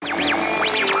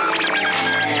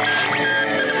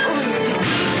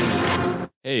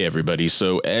everybody.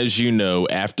 So as you know,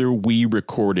 after we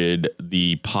recorded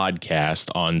the podcast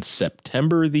on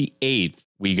September the 8th,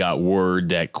 we got word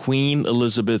that Queen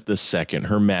Elizabeth II,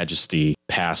 Her Majesty,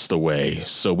 passed away.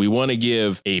 So we want to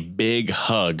give a big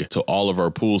hug to all of our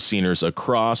pool sceners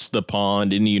across the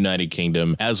pond in the United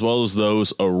Kingdom, as well as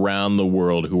those around the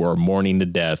world who are mourning the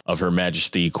death of Her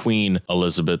Majesty Queen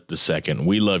Elizabeth II.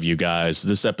 We love you guys.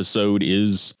 This episode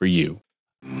is for you.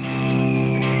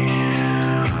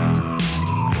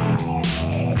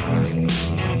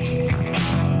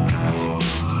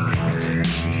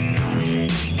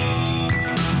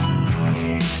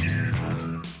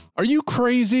 Are you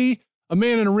crazy? A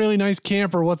man in a really nice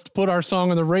camper wants to put our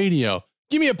song on the radio.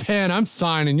 Give me a pen. I'm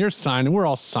signing. You're signing. We're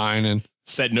all signing.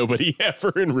 Said nobody ever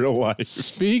in real life.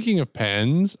 Speaking of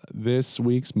pens, this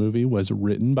week's movie was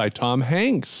written by Tom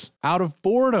Hanks out of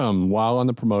boredom while on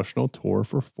the promotional tour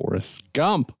for Forrest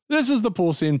Gump. This is the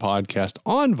Pool Scene Podcast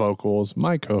on vocals.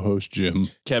 My co-host, Jim.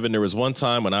 Kevin, there was one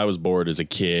time when I was bored as a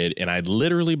kid and I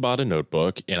literally bought a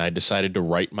notebook and I decided to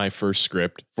write my first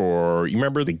script for, you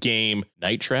remember the game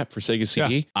Night Trap for Sega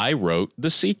CD? Yeah. I wrote the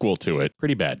sequel to it.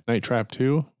 Pretty bad. Night Trap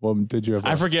 2? What did you have?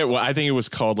 I forget what, I think it was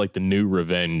called like The New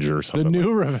Revenge or something. The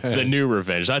New Revenge. The New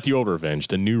Revenge, not the old Revenge,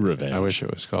 The New Revenge. I wish it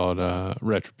was called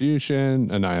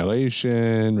Retribution,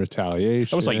 Annihilation,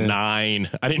 Retaliation. I was like 9.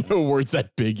 I didn't know words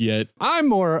that big yet. I'm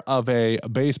more of a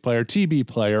bass player, TB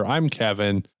player. I'm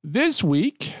Kevin. This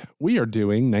week, we are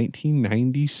doing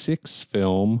 1996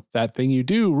 film, That Thing You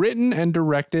Do, written and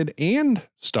directed and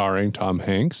starring Tom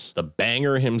Hanks. The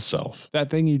banger himself. That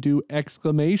Thing You Do,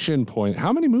 exclamation point.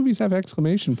 How many movies have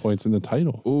exclamation points in the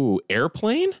title? Ooh,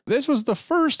 Airplane? This was the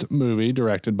first movie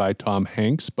directed by Tom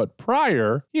Hanks, but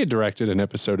prior, he had directed an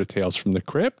episode of Tales from the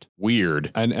Crypt. Weird.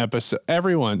 An episode,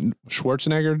 everyone,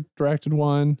 Schwarzenegger directed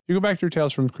one. You go back through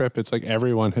Tales from the Crypt, it's like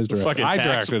everyone has directed. I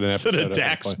directed an episode. Is it a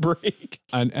Dax break?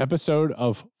 An episode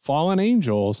of Fallen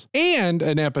Angels and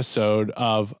an episode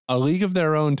of A League of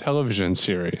Their Own television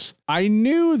series. I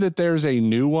knew that there's a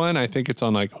new one. I think it's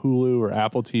on like Hulu or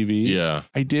Apple TV. Yeah.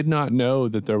 I did not know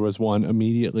that there was one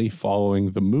immediately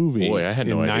following the movie. Boy, I had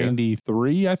no idea. In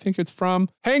 93, I think it's from.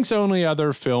 Hank's only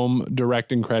other film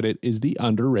directing credit is the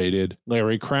underrated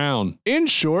Larry Crowne. In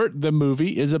short, the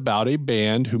movie is about a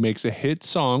band who makes a hit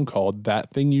song called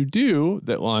That Thing You Do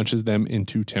that launches them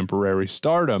into temporary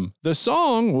stardom. The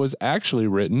song was actually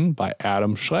written by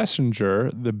Adam Schlesinger,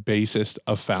 the bassist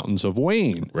of Fountains of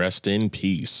Wayne. Rest in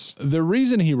peace. The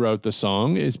reason he wrote the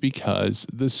song is because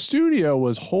the studio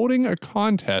was holding a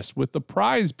contest with the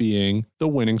prize being the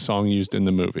winning song used in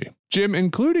the movie. Jim,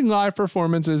 including live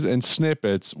performances and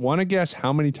snippets, want to guess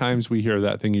how many times we hear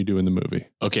That Thing You Do in the movie?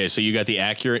 Okay, so you got the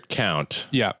accurate count.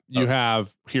 Yeah, you have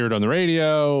hear it on the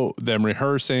radio, them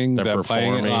rehearsing, them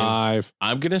playing it live.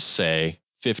 I'm going to say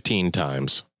 15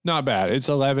 times. Not bad. It's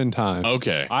 11 times.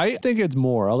 Okay. I think it's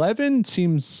more. 11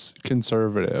 seems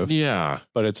conservative. Yeah.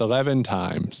 But it's 11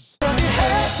 times.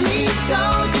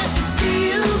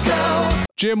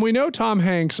 Jim, we know Tom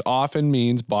Hanks often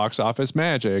means box office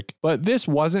magic, but this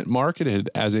wasn't marketed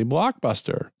as a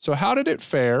blockbuster. So how did it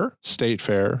fare? State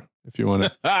fair, if you want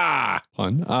to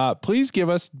pun. Please give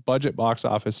us budget box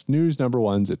office news number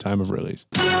ones at time of release.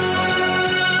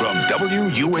 From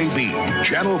WUAB,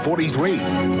 Channel 43,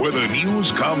 where the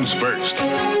news comes first.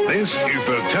 This is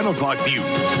the 10 o'clock news.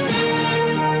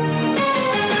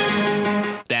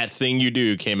 That Thing You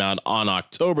Do came out on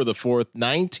October the 4th,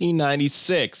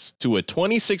 1996, to a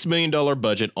 $26 million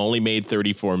budget, only made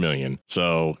 $34 million.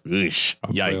 So,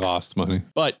 yikes. Lost money.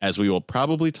 But as we will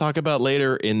probably talk about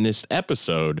later in this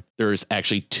episode, there's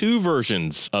actually two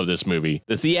versions of this movie.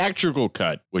 The theatrical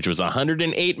cut, which was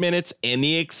 108 minutes, and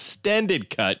the extended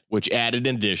cut, which added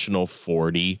an additional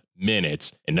 40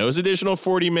 minutes. And those additional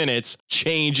 40 minutes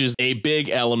changes a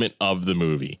big element of the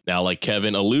movie. Now, like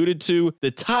Kevin alluded to, the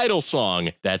title song,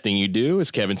 That Thing You Do, as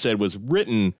Kevin said, was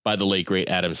written by the late great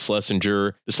Adam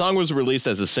Schlesinger. The song was released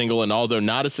as a single, and although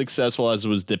not as successful as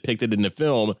was depicted in the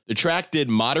film, the track did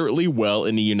moderately well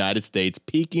in the United States,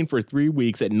 peaking for 3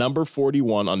 weeks at number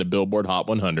 41 on the Billboard Hot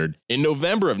 100. In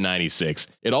November of 96,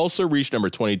 it also reached number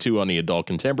 22 on the Adult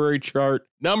Contemporary chart,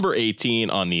 number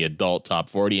 18 on the Adult Top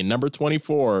 40, and number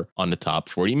 24 on the Top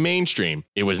 40 Mainstream.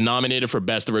 It was nominated for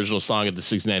Best Original Song at the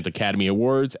 69th Academy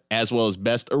Awards, as well as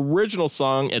Best Original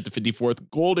Song at the 54th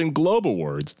Golden Globe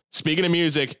Awards. Speaking of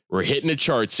music, we're hitting the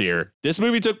charts here. This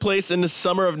movie took place in the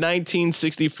summer of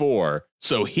 1964.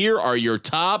 So here are your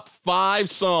top 5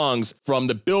 songs from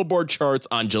the Billboard charts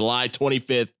on July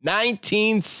 25th,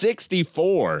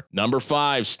 1964. Number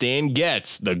 5, Stan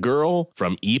Getz, The Girl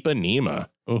from Ipanema.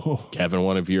 Oh, Kevin,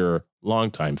 one of your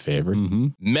longtime favorites.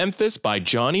 Memphis by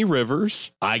Johnny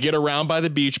Rivers, I Get Around by the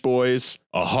Beach Boys,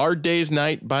 A Hard Day's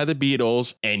Night by the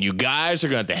Beatles, and you guys are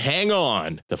going to have to hang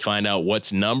on to find out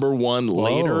what's number one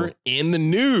later in the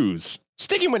news.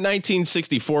 Sticking with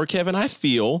 1964, Kevin, I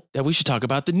feel that we should talk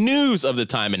about the news of the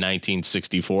time in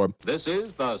 1964. This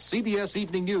is the CBS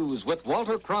Evening News with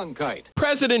Walter Cronkite.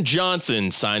 President Johnson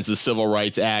signs the Civil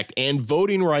Rights Act and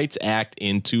Voting Rights Act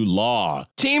into law.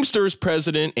 Teamsters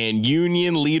president and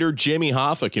union leader Jimmy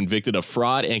Hoffa convicted of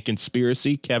fraud and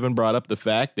conspiracy. Kevin brought up the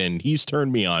fact, and he's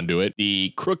turned me on to it,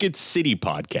 the Crooked City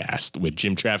podcast with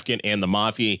Jim Traficant and the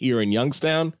Mafia here in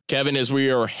Youngstown. Kevin, as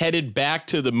we are headed back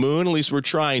to the moon, at least we're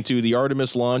trying to, the Artemis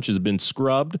launch has been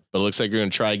scrubbed, but it looks like we're going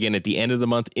to try again at the end of the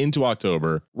month into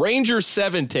October. Ranger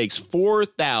 7 takes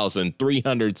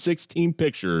 4,316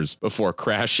 pictures before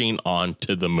crashing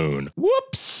onto the moon.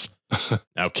 Whoops!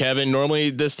 Now, Kevin, normally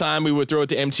this time we would throw it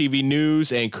to MTV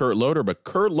News and Kurt Loder, but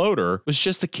Kurt Loder was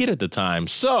just a kid at the time.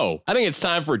 So I think it's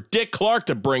time for Dick Clark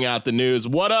to bring out the news.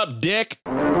 What up, Dick?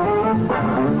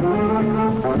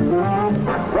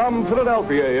 From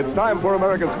Philadelphia, it's time for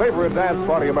America's favorite dance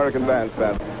party, American Dance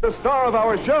Band. The star of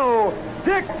our show,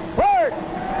 Dick Clark!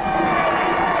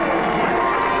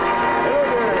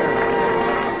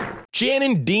 Jan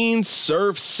and Dean's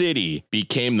Surf City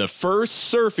became the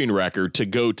first surfing record to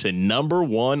go to number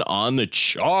one on the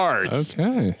charts.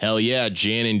 okay. Hell yeah,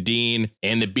 Jan and Dean.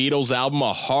 And the Beatles album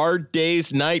A Hard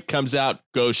Day's Night comes out,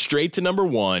 goes straight to number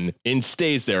one, and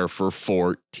stays there for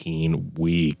 14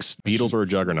 weeks. Beatles were a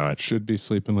juggernaut. Should be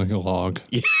sleeping like a log.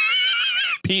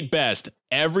 Pete Best,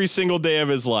 every single day of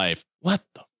his life. What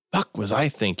the fuck was I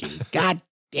thinking? God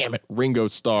damn it, Ringo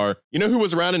Starr. You know who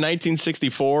was around in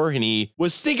 1964 and he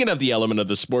was thinking of the element of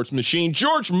the sports machine?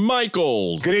 George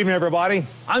Michael. Good evening, everybody.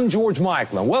 I'm George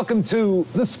Michael, and welcome to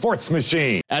The Sports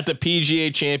Machine. At the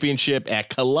PGA Championship at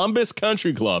Columbus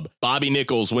Country Club, Bobby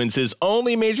Nichols wins his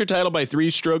only major title by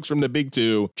 3 strokes from the Big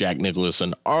Two. Jack Nicklaus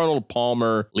and Arnold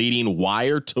Palmer leading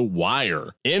wire to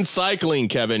wire. In cycling,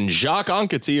 Kevin, Jacques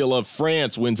Anquetil of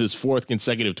France wins his 4th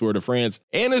consecutive Tour de France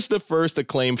and is the first to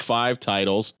claim 5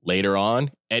 titles. Later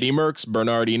on, Eddie Merckx,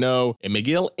 Bernard Hinault, and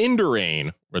Miguel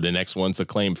Indurain were the next ones to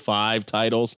claim 5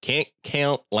 titles. Can't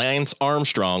count Lance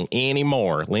Armstrong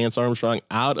anymore. Lance Armstrong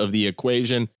out of the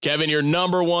equation. Kevin, your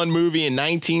number one movie in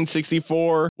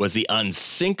 1964 was The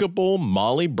Unsinkable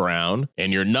Molly Brown.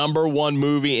 And your number one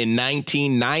movie in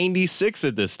 1996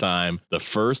 at this time, The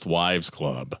First Wives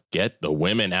Club. Get the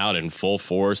women out in full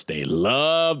force. They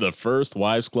love The First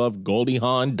Wives Club. Goldie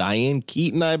Hawn, Diane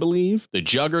Keaton, I believe. The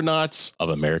juggernauts of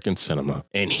American cinema.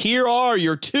 And here are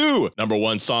your 2 number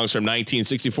one songs from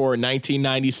 1964 and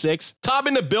 1996,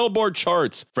 topping the Billboard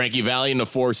charts. Frankie Valli and the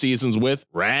Four Seasons with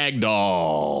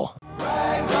Ragdoll.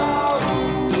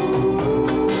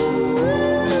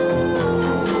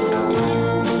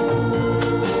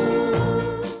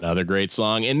 Another great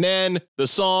song. And then the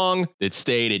song that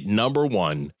stayed at number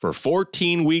one for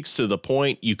 14 weeks to the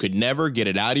point you could never get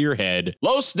it out of your head.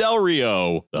 Los Del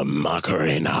Rio, the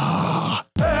Macarena.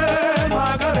 Hey,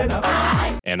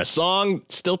 Macarena. And a song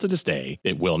still to this day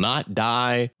that will not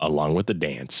die along with the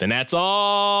dance. And that's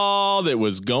all that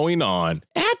was going on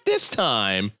at this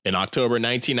time in October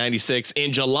 1996,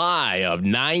 in July of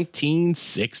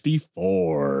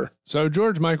 1964. So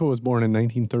George Michael was born in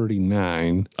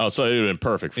 1939. Oh, so it would have been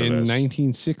perfect for In this.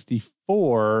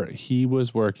 1964, he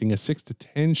was working a 6 to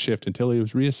 10 shift until he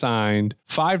was reassigned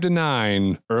 5 to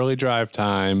 9 early drive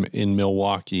time in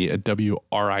Milwaukee at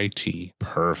WRIT.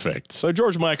 Perfect. So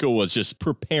George Michael was just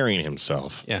preparing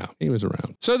himself. Yeah, he was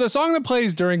around. So the song that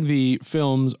plays during the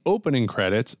film's opening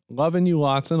credits, Lovin' You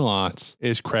Lots and Lots,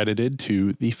 is credited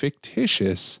to the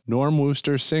fictitious Norm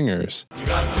Wooster Singers. You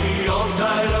got me all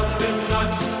tied up in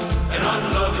knots, and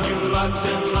I'm loving you lots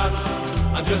and lots.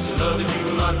 I'm just loving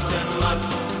you lots and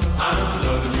lots. I'm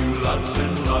loving you lots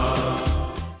and lots.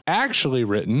 Actually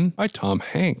written by Tom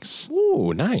Hanks.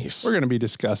 Ooh, nice. We're going to be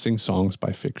discussing songs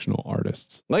by fictional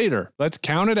artists later. Let's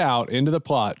count it out into the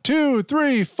plot. 2,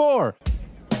 3, 4.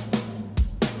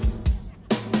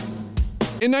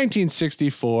 In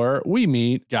 1964, we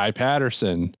meet Guy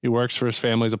Patterson. He works for his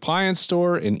family's appliance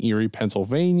store in Erie,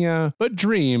 Pennsylvania, but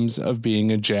dreams of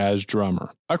being a jazz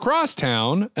drummer. Across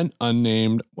town, an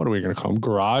unnamed, what are we going to call him,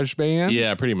 garage band?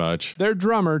 Yeah, pretty much. Their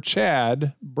drummer,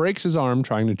 Chad, breaks his arm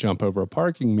trying to jump over a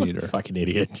parking meter. Fucking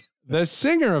idiot. The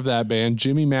singer of that band,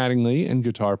 Jimmy Mattingly, and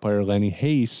guitar player Lenny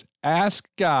Hayes ask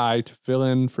Guy to fill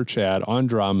in for Chad on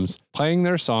drums, playing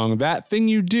their song, That Thing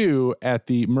You Do, at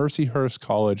the Mercyhurst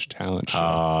College talent show.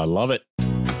 I love it.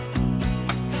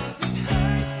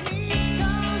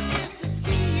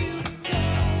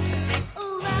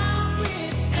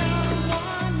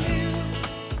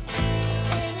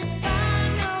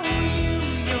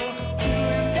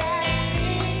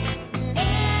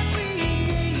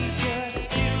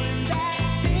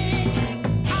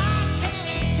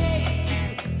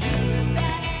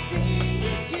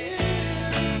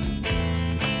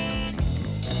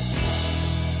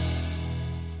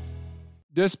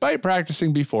 Despite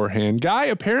practicing beforehand, Guy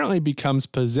apparently becomes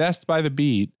possessed by the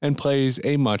beat and plays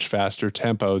a much faster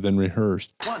tempo than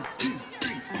rehearsed. 1, 2,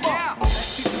 3, 4. Yeah,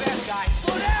 that's too fast, Guy.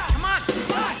 Slow down. Come on,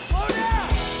 slow down.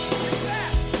 Too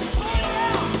fast. Slow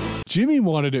down. Jimmy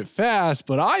wanted it fast,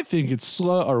 but I think it's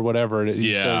slow, or whatever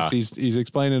he says. He's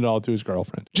explaining it all to his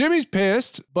girlfriend. Jimmy's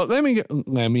pissed, but Lemmy.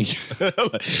 If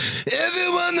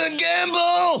you want to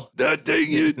gamble, That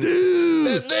thing you do.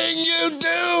 the thing you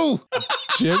do.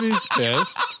 Jimmy's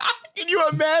pissed. Can you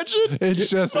imagine? It's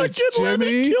just it's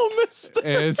Lemmy Jimmy.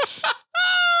 Kilmister.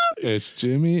 It's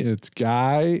Jimmy. It's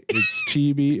Guy. It's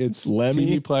TB. It's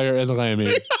Lemmy. TV player and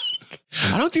Lemmy.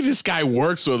 I don't think this guy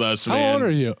works with us, man. How old are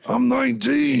you? I'm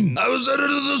 19. I was editor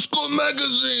of the school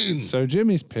magazine. So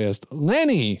Jimmy's pissed.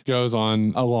 Lenny goes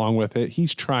on along with it.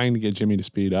 He's trying to get Jimmy to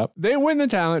speed up. They win the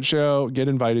talent show, get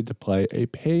invited to play a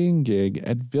paying gig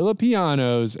at Villa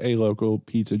Piano's, a local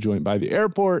pizza joint by the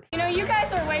airport. You know, you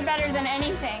guys are way better than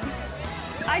anything.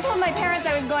 I told my parents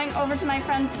I was going over to my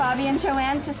friends Bobby and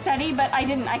Joanne to study, but I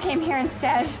didn't. I came here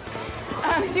instead.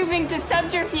 I'm stooping to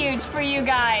subterfuge for you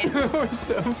guys.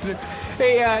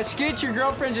 Hey, Skitch, your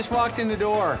girlfriend just walked in the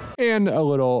door. And a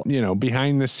little,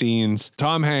 behind the scenes,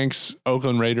 Tom Hanks,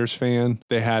 Oakland Raiders fan.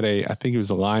 They had I think it was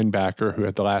a linebacker who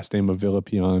had the last name of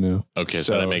Villapiano. Okay,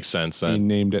 so that makes sense then. He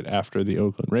named it after the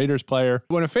Oakland Raiders player.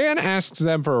 When a fan asks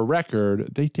them for a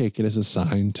record, they take it as a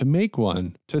sign to make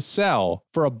one, to sell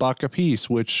for $1 a piece,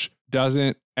 which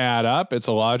doesn't add up. It's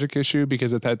a logic issue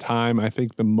because at that time, I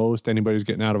think the most anybody was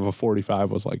getting out of a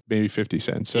 45 was like maybe 50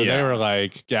 cents. So they were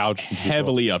like gouging people.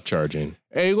 Heavily upcharging.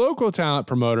 A local talent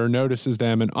promoter notices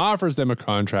them and offers them a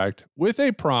contract with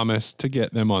a promise to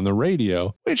get them on the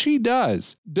radio, which he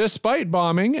does. Despite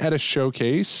bombing at a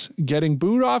showcase, getting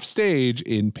booed off stage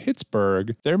in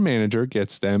Pittsburgh, their manager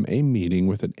gets them a meeting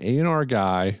with an A&R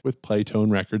guy with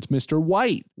Playtone Records, Mr.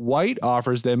 White. White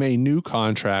offers them a new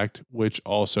contract, which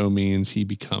also means he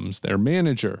becomes their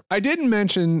manager. I didn't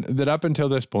mention that up until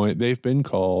this point, they've been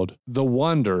called the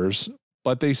Wonders,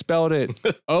 but they spelled it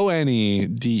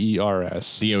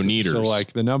Oneders. The Oneders. So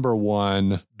like the number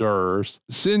one ders.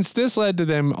 Since this led to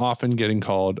them often getting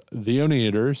called the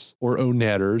Oneders, or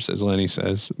Oneders, as Lenny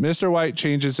says, Mr. White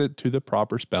changes it to the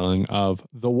proper spelling of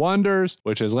the Wonders,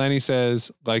 which, as Lenny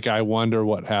says, like I wonder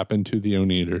what happened to the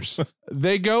Oneders.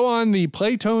 They go on the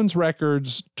Playtones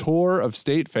Records tour of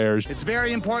state fairs. It's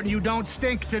very important you don't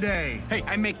stink today. Hey,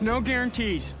 I make no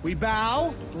guarantees. We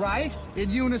bow, right,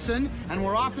 in unison, and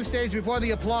we're off the stage before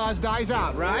the applause dies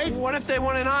out, right? What if they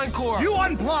want an encore? You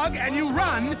unplug and you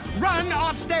run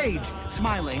off stage.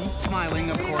 Smiling,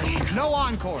 of course. No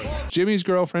encores. Jimmy's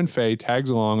girlfriend, Faye, tags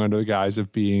along under the guise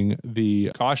of being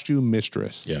the costume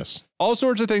mistress. Yes. All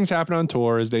sorts of things happen on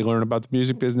tour as they learn about the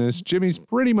music business. Jimmy's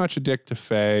pretty much a dick to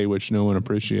Faye, which no one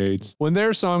appreciates. When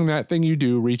their song, That Thing You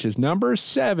Do, reaches number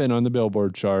 7 on the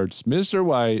Billboard charts, Mr.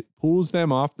 White pulls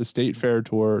them off the state fair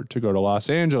tour to go to Los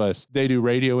Angeles. They do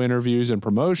radio interviews and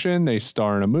promotion. They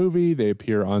star in a movie. They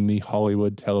appear on the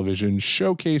Hollywood Television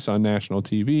Showcase on national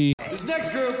TV. This next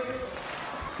group,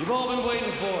 you've all been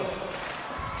waiting for.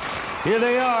 Here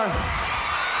they are,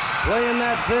 playing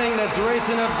that thing that's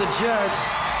racing up the charts.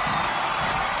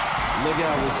 Look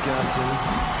out, Wisconsin.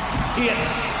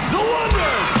 It's the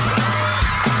Wonders!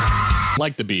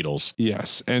 Like the Beatles.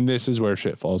 Yes, and this is where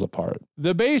shit falls apart.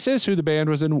 The bassist, who the band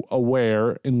was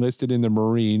aware enlisted in the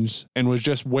Marines and was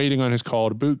just waiting on his call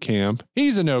to boot camp,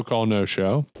 he's a no-call,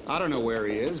 no-show. I don't know where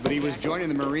he is, but he was joining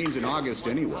the Marines in August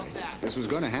anyway. This was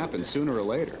going to happen sooner or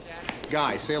later.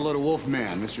 Guy, say hello to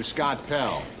Wolfman, Mr. Scott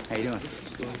Pell. How you doing?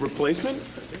 Replacement?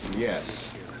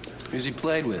 Yes. Who's he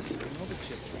played with?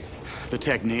 The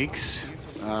Techniques.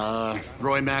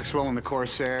 Roy Maxwell and the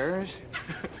Corsairs.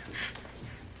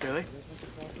 Really?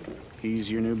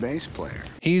 He's your new bass player.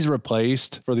 He's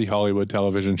replaced for the Hollywood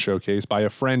Television Showcase by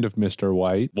a friend of Mr.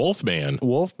 White.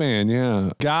 Wolfman, yeah.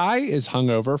 Guy is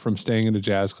hungover from staying at a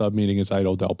jazz club meeting his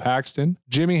idol Del Paxton.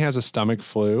 Jimmy has a stomach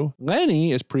flu.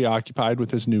 Lenny is preoccupied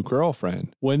with his new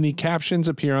girlfriend. When the captions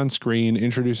appear on screen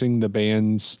introducing the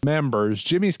band's members,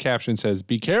 Jimmy's caption says,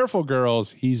 "Be careful,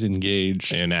 girls, he's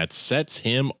engaged." and that sets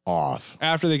him off.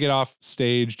 After they get off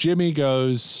stage, Jimmy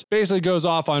goes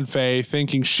off on Faye,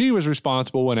 thinking she was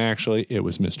responsible when actually it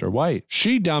was Mr. White.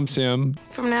 She dumps him.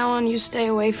 From now on, you stay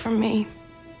away from me.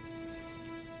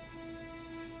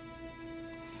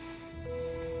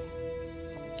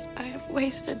 I have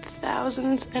wasted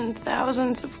thousands and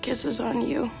thousands of kisses on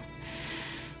you.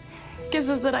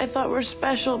 Kisses that I thought were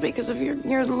special because of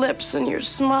your lips and your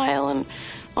smile and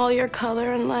all your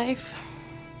color in life.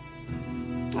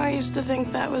 I used to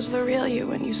think that was the real you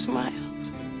when you smiled.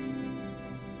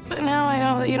 But now I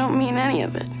know that you don't mean any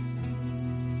of it.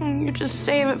 You're could just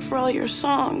save it for all your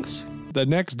songs. The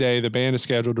next day, the band is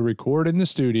scheduled to record in the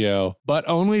studio, but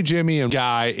only Jimmy and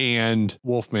Guy and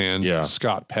Wolfman,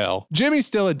 Scott Pell. Jimmy's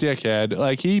still a dickhead.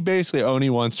 Like, he basically only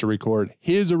wants to record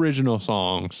his original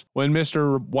songs. When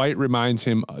Mr. White reminds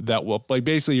him that, well, like,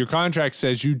 basically your contract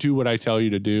says you do what I tell you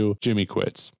to do, Jimmy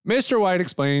quits. Mr. White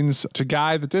explains to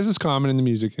Guy that this is common in the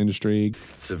music industry.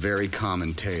 It's a very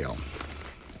common tale.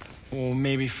 Well,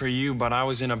 maybe for you, but I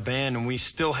was in a band and we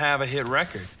still have a hit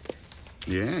record.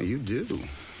 Yeah, you do.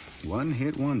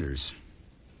 One-hit wonders.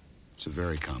 It's a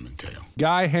very common tale.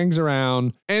 Guy hangs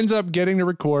around, ends up getting to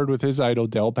record with his idol,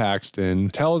 Del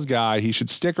Paxton, tells Guy he should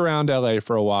stick around LA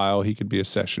for a while. He could be a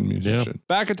session musician. Yeah.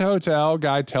 Back at the hotel,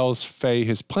 Guy tells Faye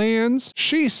his plans.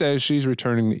 She says she's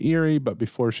returning to Erie, but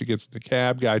before she gets in the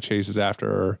cab, Guy chases after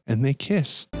her and they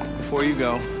kiss. Before you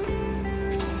go,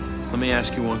 let me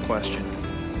ask you one question.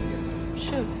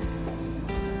 Shoot.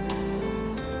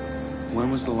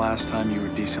 When was the last time you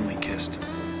were decently kissed?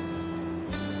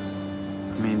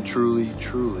 I mean, truly,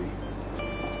 truly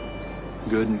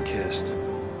good and kissed.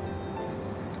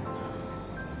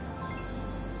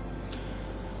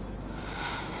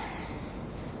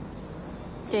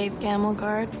 Dave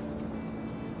Gamelgard,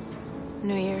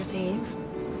 New Year's Eve,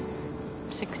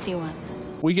 61.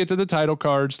 We get to the title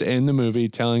cards to end the movie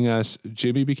telling us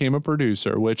Jimmy became a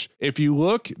producer, which if you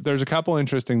look, there's a couple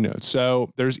interesting notes. So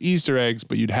there's Easter eggs,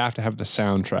 but you'd have to have the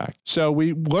soundtrack. So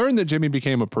we learned that Jimmy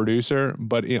became a producer,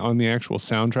 but on the actual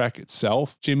soundtrack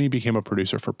itself, Jimmy became a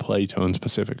producer for Playtone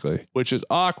specifically, which is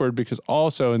awkward because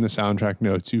also in the soundtrack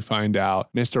notes, you find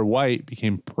out Mr. White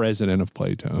became president of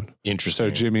Playtone. Interesting. So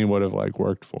Jimmy would have like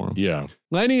worked for him. Yeah.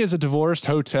 Lenny is a divorced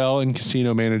hotel and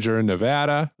casino manager in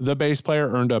Nevada. The bass player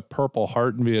earned a Purple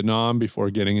Heart in Vietnam before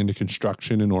getting into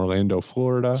construction in Orlando,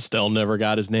 Florida. Still never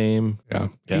got his name. Yeah.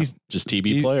 He's just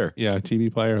TB player. Yeah,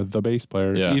 TB player, the bass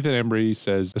player. Yeah. Ethan Embry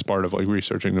says, as part of like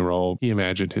researching the role, he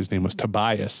imagined his name was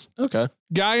Tobias. Okay.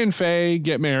 Guy and Faye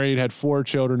get married, had 4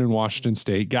 children in Washington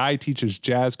State. Guy teaches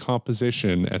jazz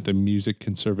composition at the music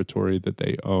conservatory that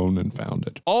they own and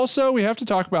founded. Also, we have to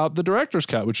talk about the director's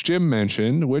cut, which Jim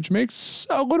mentioned, which makes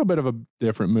a little bit of a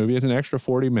different movie. It's an extra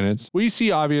 40 minutes. We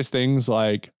see obvious things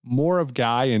like more of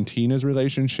Guy and Tina's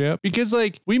relationship because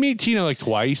like we meet Tina like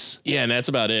twice. Yeah, and that's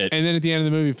about it. And then at the end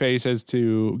of the movie, Faye says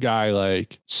to Guy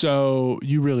like, so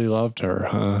you really loved her,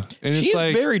 huh? And she's it's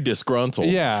like, very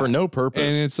disgruntled for no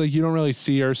purpose. And it's like you don't really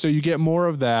see her. So you get more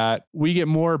of that. We get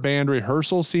more band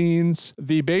rehearsal scenes.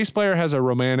 The bass player has a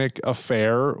romantic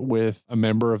affair with a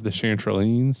member of the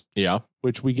Chantrellines. Yeah.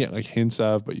 Which we get like hints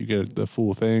of, but you get the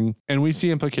full thing. And we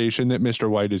see implication that Mr.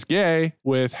 White is gay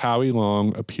with Howie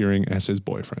Long appearing as his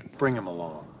boyfriend. Bring him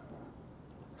along.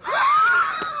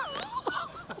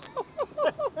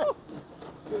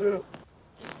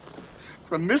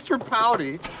 From Mr.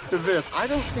 Pouty to this. I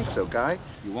don't think so, Guy.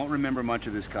 You won't remember much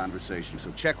of this conversation,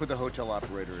 so check with the hotel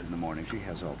operator in the morning. She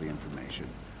has all the information.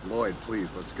 Lloyd,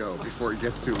 please, let's go before it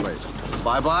gets too late.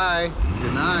 Bye-bye.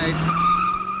 Good night.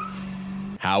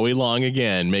 Howie Long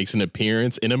again makes an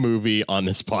appearance in a movie on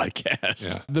this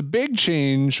podcast. Yeah. The big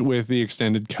change with the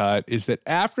extended cut is that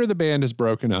after the band is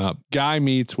broken up, Guy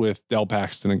meets with Del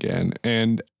Paxton again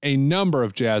and a number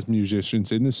of jazz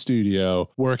musicians in the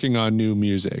studio working on new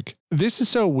music. This is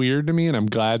so weird to me, and I'm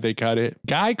glad they cut it.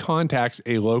 Guy contacts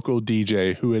a local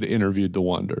DJ who had interviewed the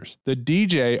Wonders. The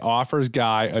DJ offers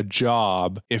Guy a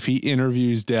job if he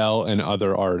interviews Del and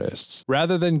other artists.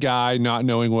 Rather than Guy not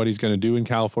knowing what he's going to do in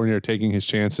California or taking his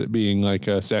chance at being like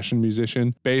a session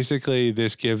musician, basically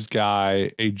this gives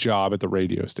Guy a job at the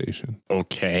radio station.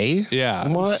 Okay. Yeah.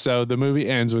 What? So the movie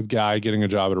ends with Guy getting a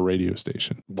job at a radio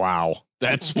station. Wow.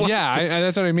 That's what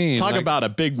that's what I mean. Talk about a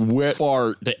big wet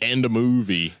fart to end a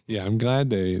movie. Yeah, I'm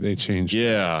glad they changed.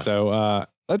 Yeah. That. So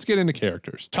let's get into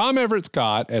characters. Tom Everett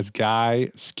Scott as Guy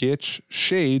Skitch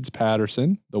Shades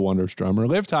Patterson, the Wonders drummer.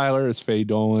 Liv Tyler as Faye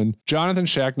Dolan. Jonathan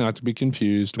Scheck, not to be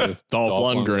confused with Dolph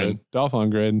Lundgren. Dolph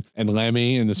Lundgren and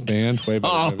Lemmy in this band.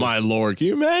 Oh my Lord, can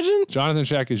you imagine? Jonathan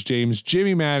Scheck is James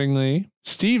Jimmy Mattingly.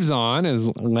 Steve Zahn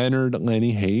is Leonard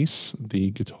Lenny Hayes,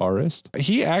 the guitarist.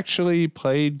 He actually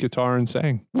played guitar and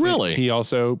sang. Really? He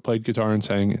also played guitar and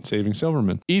sang in Saving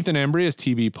Silverman. Ethan Embry is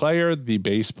TV player, the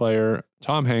bass player.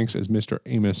 Tom Hanks as Mr.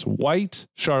 Amos White.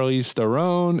 Charlize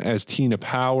Theron as Tina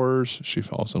Powers. She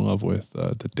falls in love with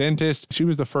the dentist. She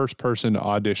was the first person to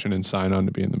audition and sign on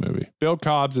to be in the movie. Bill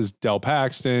Cobbs as Del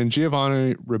Paxton.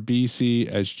 Giovanni Ribisi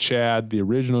as Chad, the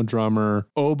original drummer.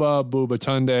 Oba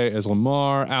Bubatunde as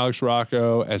Lamar. Alex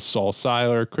Rocco as Saul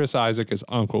Seiler. Chris Isaac as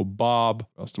Uncle Bob.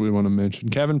 What else do we want to mention?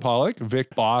 Kevin Pollak.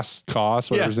 Vic Boss Koss,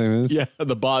 whatever his name is. Yeah,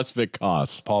 the boss Vic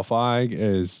Koss. Paul Feig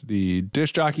as the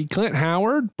disc jockey. Clint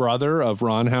Howard, brother of of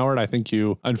Ron Howard. I think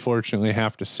you unfortunately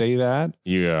have to say that.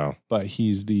 Yeah. But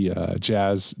he's the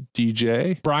jazz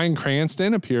DJ. Bryan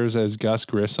Cranston appears as Gus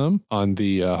Grissom on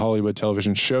the Hollywood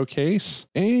Television Showcase.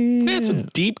 And They had some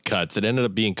deep cuts that ended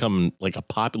up becoming like a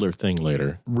popular thing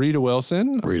later. Rita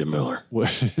Wilson. Rita Miller.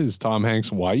 Is Tom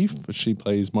Hanks' wife. She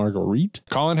plays Marguerite.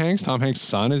 Colin Hanks, Tom Hanks'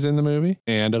 son, is in the movie.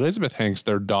 And Elizabeth Hanks,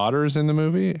 their daughter, is in the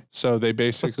movie. So they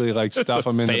basically like stuff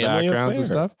them in the backgrounds and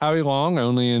stuff. Howie Long,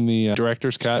 only in the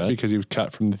director's cut because he was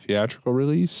cut from the theatrical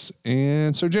release.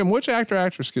 And so, Jim, which actor or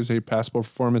actress gives a passable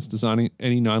performance designing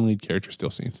any non-lead character still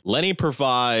scenes? Lenny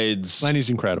provides. Lenny's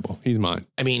incredible. He's mine.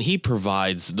 I mean, he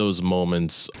provides those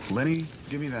moments. Lenny,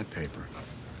 give me that paper.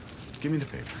 Give me the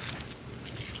paper.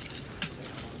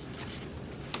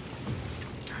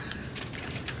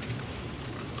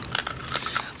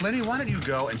 Lenny, why don't you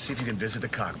go and see if you can visit the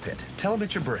cockpit? Tell him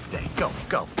it's your birthday. Go,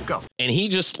 go, go. And he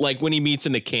just, like, when he meets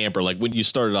in the camper, like when you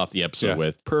started off the episode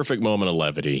with, perfect moment of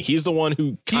levity. He's the one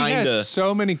who He kind of. has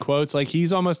so many quotes. Like,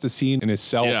 he's almost a scene in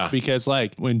itself because,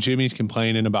 like, when Jimmy's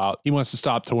complaining about he wants to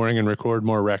stop touring and record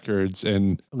more records,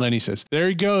 and Lenny says, there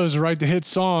he goes, write the hit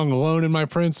song, Alone in My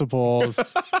Principles.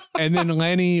 And then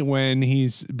Lenny, when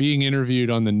he's being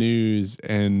interviewed on the news,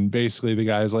 and basically the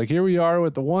guy's like, here we are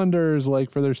with the Wonders,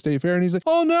 like, for their state fair. And he's like,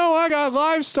 oh, no, I got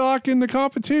livestock in the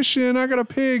competition. I got a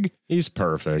pig. He's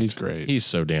perfect. He's great. He's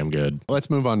so damn good. Let's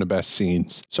move on to best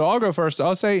scenes. So I'll go first.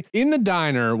 I'll say in the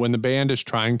diner when the band is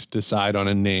trying to decide on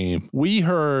a name, we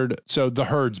heard, so the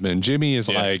herdsman, Jimmy is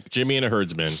like Jimmy and a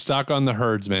herdsman stuck on the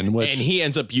herdsman, which, and he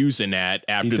ends up using that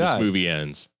after this movie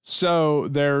ends. So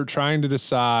they're trying to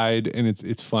decide, and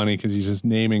it's funny because he's just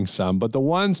naming some, but the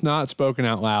ones not spoken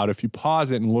out loud, if you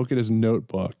pause it and look at his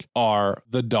notebook, are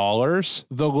the Dollars,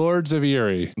 the Lords of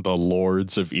Erie. The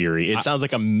Lords of Erie. It sounds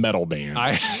like a metal band.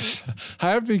 I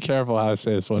have to be careful how I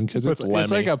say this one because it's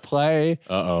like a play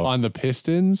on the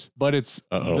Pistons, but it's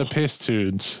the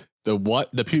Pistoons. The what?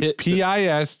 The Pistunes.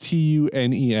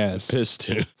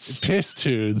 Pistoons.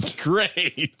 Pistoons.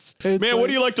 Great. Man, what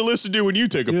do you like to listen to when you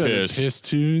take a piss?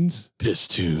 Pistoons.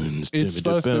 Pistoons. It's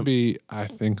supposed to be, I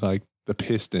think, like the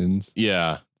Pistons.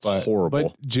 Yeah. It's horrible.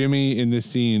 But Jimmy in this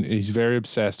scene, he's very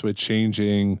obsessed with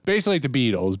changing, basically like the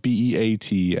Beatles,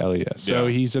 Beatles. So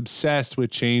he's obsessed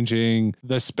with changing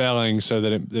the spelling so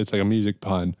that it's like a music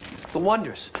pun. The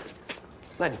Wonders.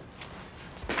 Lenny.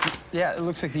 Yeah, it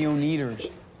looks like the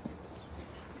Oneaters.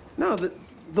 No,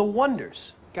 the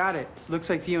Wonders. Got it. Looks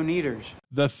like the Oneaters.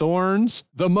 The Thorns,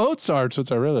 the Mozarts,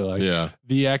 which I really like. Yeah.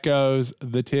 The Echoes,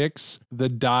 the Ticks, the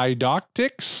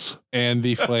Didactics, and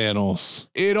the Flannels.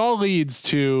 It all leads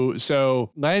to,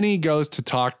 so Lenny goes to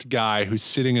talk to Guy who's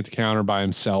sitting at the counter by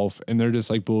himself, and they're just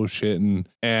like bullshitting.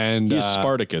 And he's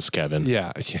Spartacus, Kevin.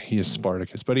 Yeah, he is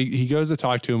Spartacus. But he goes to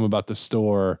talk to him about the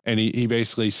store, and he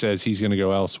basically says he's going to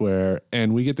go elsewhere.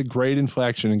 And we get the great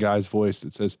inflection in Guy's voice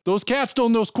that says, those cats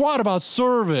don't know squat about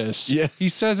service. Yeah. He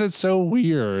says it so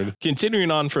weird. Continuing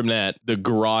on from that, the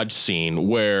garage scene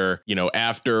where, you know,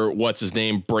 after what's his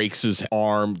name breaks his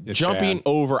arm, jumping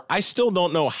over. I still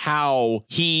don't know how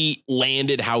he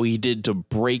landed, how he did to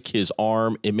break his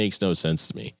arm. It makes no sense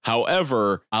to me.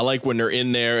 However, I like when they're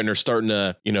in there and they're starting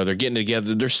to, you know, they're getting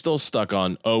together. They're still stuck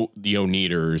on, the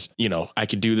Oneaters. You know, I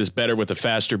could do this better with a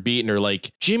faster beat. And they're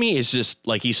like, Jimmy is just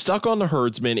like, he's stuck on the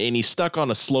herdsman and he's stuck on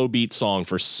a slow beat song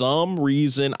for some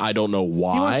reason. I don't know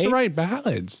why. He wants to write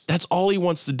ballads. That's all he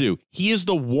wants to do. He is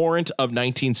the Warrant of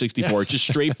 1964. It's just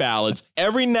straight ballads.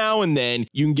 Every now and then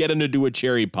you can get him to do a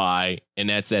cherry pie, and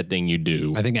that's that thing you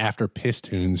do. I think after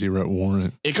Pistoons, he wrote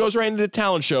Warrant. It goes right into the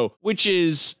talent show, which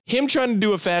is him trying to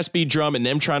do a fast beat drum and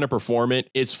them trying to perform it.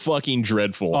 It's fucking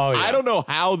dreadful. Oh, yeah. I don't know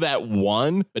how that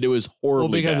won, but it was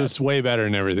horribly because bad. it's way better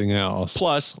than everything else.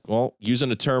 Plus, well,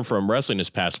 using a term from wrestling this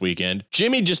past weekend,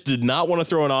 Jimmy just did not want to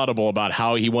throw an audible about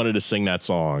how he wanted to sing that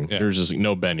song. Yeah. There's just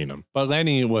no bending him. But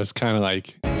Lenny was kind of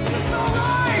like, it's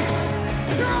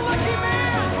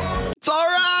all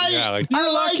right. Yeah, like,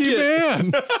 I like it.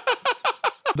 Man.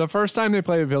 The first time they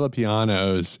play Villa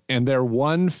Pianos, and their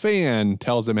one fan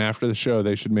tells them after the show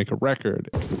they should make a record.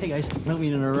 Hey guys, I don't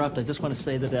mean to interrupt. I just want to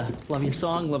say that love your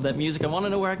song, love that music. I want to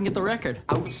know where I can get the record.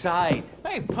 Outside.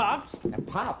 Hey, Pops.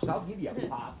 Pops, I'll give you a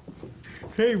pop.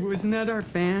 Hey, wasn't that our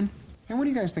fan? Hey, what do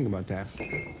you guys think about that?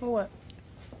 For what?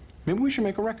 Maybe we should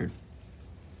make a record.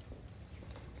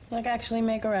 Like actually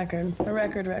make a record. A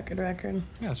record.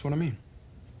 Yeah, that's what I mean.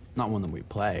 Not one that we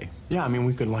play. Yeah, I mean,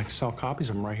 we could, like, sell copies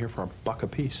of them right here for $1 a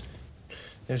piece.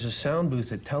 There's a sound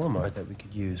booth at Telemart that we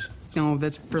could use. No,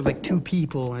 that's for like 2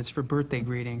 people, and it's for birthday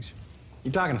greetings.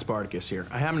 You're talking to Spartacus here.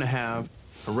 I happen to have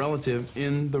a relative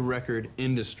in the record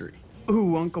industry.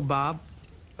 Ooh, Uncle Bob.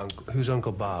 Who's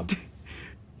Uncle Bob?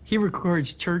 He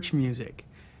records church music.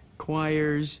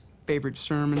 choirs, favorite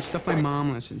sermons, stuff my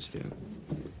mom listens to.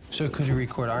 So could you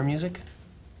record our music?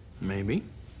 Maybe.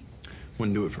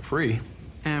 Wouldn't do it for free.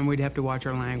 And we'd have to watch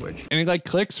our language. And it like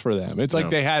clicks for them. It's like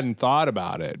they hadn't thought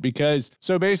about it because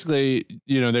so basically,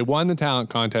 they won the talent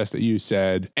contest that you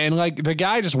said. And like the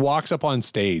guy just walks up on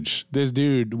stage. This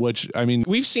dude, which I mean,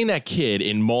 we've seen that kid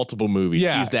in multiple movies.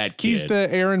 Yeah, he's that kid. He's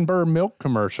the Aaron Burr milk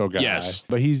commercial guy. Yes.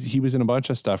 But he was in a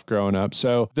bunch of stuff growing up.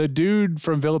 So the dude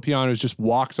from Villapianos just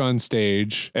walks on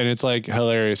stage and it's like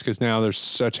hilarious because now there's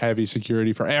such heavy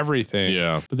security for everything.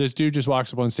 Yeah. But this dude just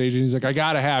walks up on stage and he's like, I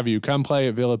gotta have you. Come play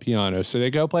at Villapianos. So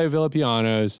they go play at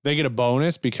Villapianos. They get a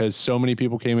bonus because so many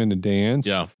people came in to dance.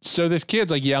 Yeah. So this kid's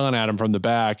like yelling at him from the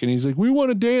back and he's like, we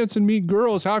want to dance and meet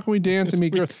girls. How can we dance and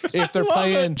meet girls? If they're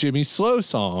playing Jimmy Slow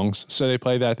songs. So they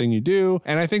play That Thing You Do.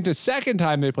 And I think the second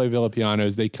time they play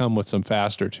Villapianos, they come with some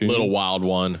faster tunes. Little Wild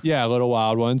One. Yeah, Little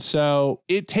Wild One. So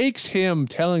it takes him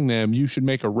telling them you should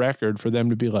make a record for them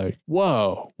to be like,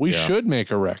 whoa, we should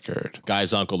make a record.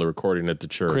 Guy's uncle, the recording at the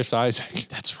church. Chris Isaac.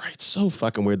 That's right. So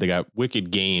fucking weird. They got Wicked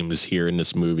Games here in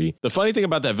this movie. The funny thing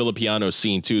about that Villapiano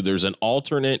scene too, there's an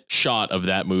alternate shot of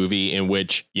that movie in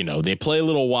which, they play a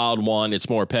Little Wild One. It's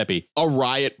more peppy. A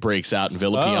riot breaks out in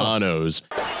Villapianos. This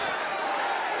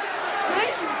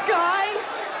guy?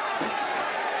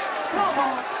 Come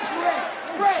on,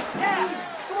 break, yeah.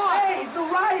 Come on. Hey, it's a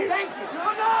riot. Thank you.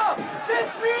 No.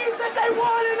 This means that they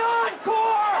want an encore.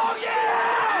 Oh,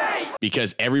 yeah.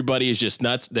 Because everybody is just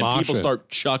nuts. Then people start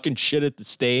chucking shit at the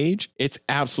stage. It's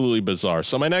absolutely bizarre.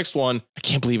 So my next one, I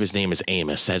can't believe his name is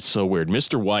Amos. That's so weird.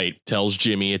 Mr. White tells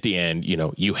Jimmy at the end,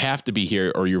 you have to be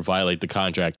here or you violate the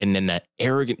contract. And then that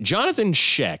arrogant Jonathan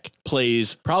Sheck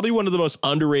plays probably one of the most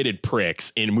underrated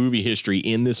pricks in movie history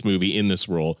in this movie, in this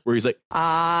role, where he's like,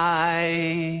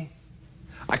 I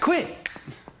quit.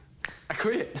 I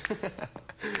quit.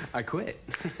 I quit.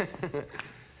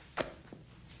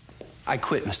 I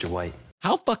quit, Mr. White.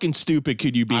 how fucking stupid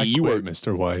could you be? You were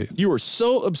Mr. White. You were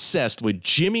so obsessed with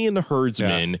Jimmy and the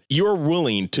Herdsmen, you are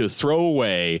willing to throw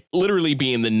away literally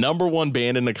being the #1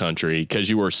 band in the country because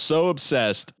you were so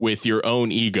obsessed with your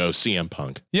own ego, CM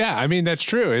Punk. Yeah, I mean, that's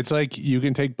true. It's like you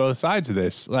can take both sides of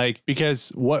this. Like, because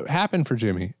what happened for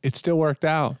Jimmy? It still worked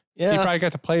out. Yeah. He probably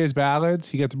got to play his ballads.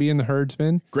 He got to be in the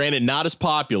Herdsmen. Granted, not as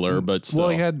popular, but still. Well,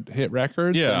 he had hit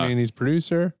records. Yeah. I mean, he's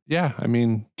producer. Yeah. I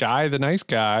mean, Guy, the nice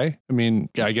guy. I mean,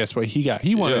 I guess what he got.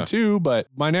 He wanted to, but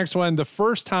my next one, the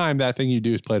first time That Thing You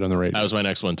Do is played on the radio. That was my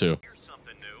next one, too.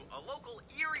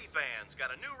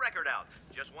 Got a new record out.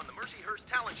 Just won the Mercyhurst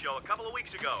Talent Show a couple of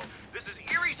weeks ago. This is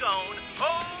Erie's own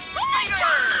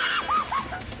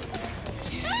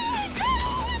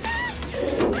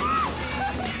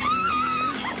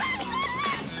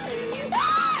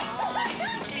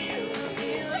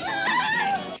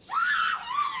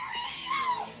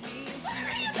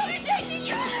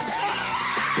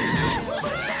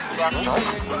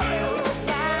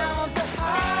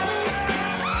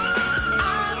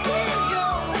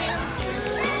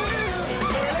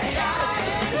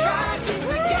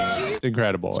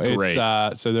Incredible. It's great.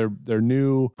 So their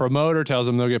new promoter tells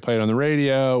them they'll get played on the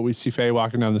radio. We see Faye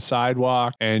walking down the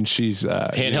sidewalk and she's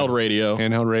handheld radio.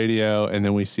 And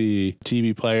then we see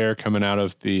TV player coming out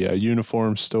of the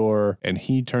uniform store and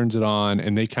he turns it on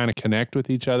and they kind of connect with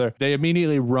each other. They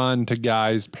immediately run to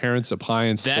Guy's parents'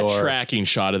 appliance store. That tracking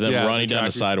shot of them running down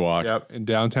the sidewalk. Yep, in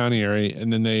downtown Erie.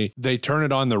 And then they turn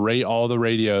it on all the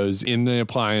radios in the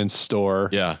appliance store.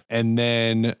 Yeah. And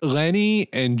then Lenny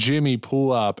and Jimmy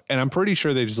pull up and I'm pretty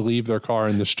sure they just leave their car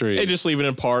in the street. They just leave it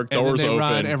in park, and doors then they open.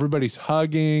 Run, everybody's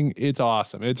hugging. It's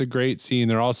awesome. It's a great scene.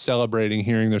 They're all celebrating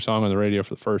hearing their song on the radio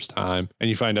for the first time. And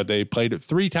you find out they played it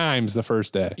 3 times the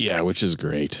first day. Yeah, which is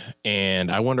great. And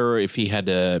I wonder if he had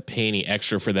to pay any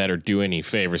extra for that or do any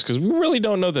favors because we really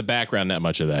don't know the background that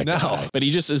much of that guy. But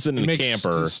he just isn't in a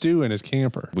camper. Stew in his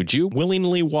camper. Would you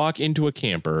willingly walk into a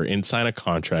camper and sign a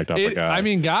contract off a guy? I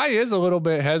mean, Guy is a little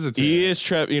bit hesitant. He is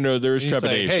there's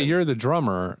trepidation. Like, hey, you're the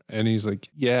drummer. And he's like,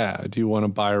 yeah, do you want to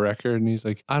buy a record? And he's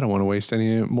like, I don't want to waste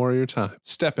any more of your time.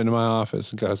 Step into my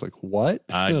office. And Guy's like, what?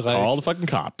 I call the fucking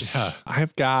cops. Yeah. I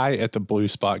have Guy at the Blue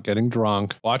Spot getting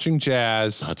drunk, watching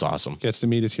jazz. That's awesome. Gets to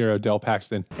meet his hero, Del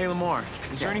Paxton. Hey, Lamar,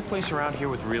 is there any place around here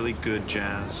with really good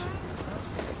jazz?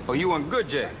 Oh, you want good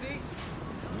jazz?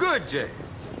 Good jazz.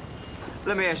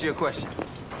 Let me ask you a question.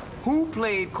 Who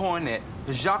played cornet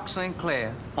for Jacques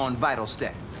Sinclair on Vital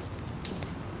Stats?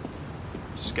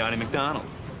 Scotty McDonald.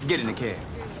 Get in the cab.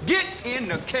 Get in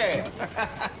the cab.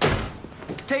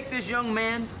 Take this young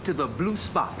man to the Blue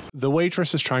Spot. The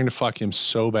waitress is trying to fuck him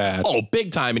so bad. Oh,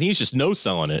 big time. And he's just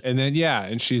no-selling it. And then,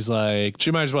 and she's like, she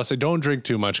might as well say, don't drink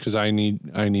too much because I need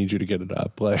you to get it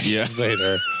up. Like,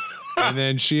 later. And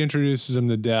then she introduces him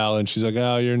to Del, and she's like,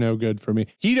 oh, you're no good for me.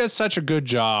 He does such a good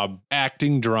job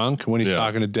acting drunk when he's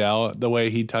talking to Del, the way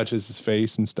he touches his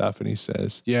face and stuff. And he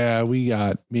says, yeah, we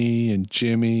got me and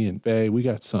Jimmy and Faye. We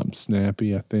got something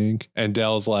snappy, I think. And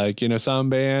Del's like, some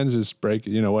bands just break,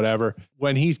 whatever.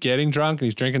 When he's getting drunk and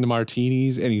he's drinking the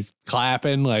martinis and he's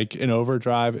clapping like in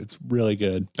overdrive, it's really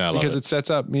good because it sets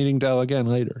up meeting Del again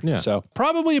later. Yeah. So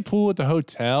probably a pool at the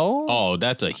hotel. Oh,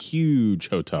 that's a huge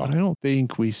hotel. But I don't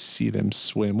think we see them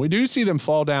swim. We do see them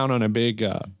fall down on a big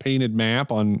painted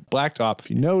map on blacktop.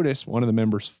 If you notice, one of the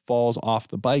members falls off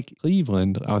the bike,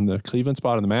 Cleveland, on the Cleveland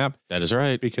spot on the map. That is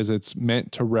right. Because it's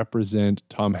meant to represent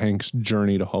Tom Hanks'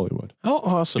 journey to Hollywood. How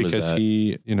awesome is that? Because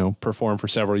he, performed for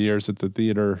several years at the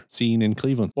theater scene in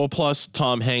Cleveland. Well, plus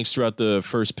Tom Hanks throughout the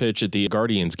first pitch at the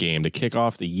Guardians game to kick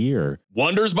off the year.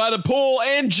 Wonders by the Pool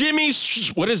and Jimmy's,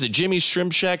 what is it? Jimmy's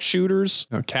Shrimp Shack Shooters?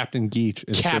 No, Captain Geach.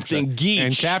 Captain Geach.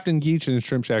 And Captain Geach and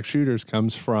Shrimp Shack Shooters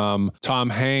comes from Tom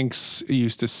Hanks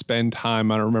used to spend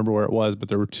time, I don't remember where it was, but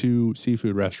there were 2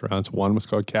 seafood restaurants. One was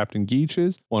called Captain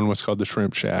Geach's. One was called the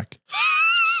Shrimp Shack.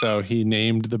 So he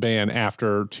named the band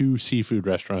after 2 seafood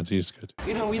restaurants he used to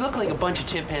go to. We look like a bunch of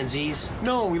chimpanzees.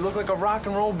 No, we look like a rock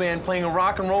and roll band playing a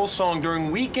rock and roll song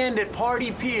during Weekend at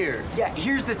Party Pier. Yeah,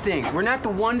 here's the thing. We're not the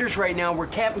Wonders right now. We're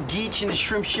Captain Geach and the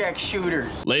Shrimp Shack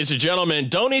Shooters. Ladies and gentlemen,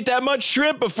 don't eat that much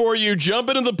shrimp before you jump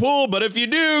into the pool, but if you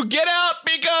do, get out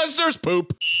because there's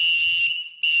poop.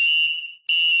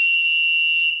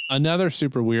 Another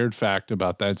super weird fact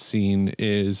about that scene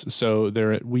is, so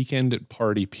they're at Weekend at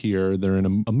Party Pier. They're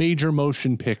in a major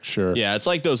motion picture. Yeah, it's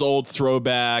like those old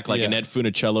throwback, like Annette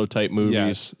Funicello type movies.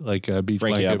 Yes, like Beach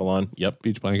Frankie Blanket. Avalon. Yep.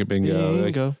 Beach Blanket Bingo.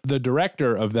 Bingo. The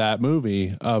director of that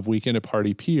movie, of Weekend at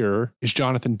Party Pier, is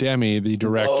Jonathan Demme, the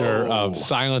director of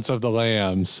Silence of the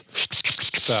Lambs.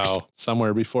 So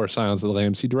somewhere before Silence of the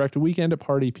Lambs, he directed Weekend at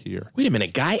Party Pier. Wait a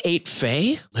minute, guy ate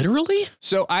Faye? Literally?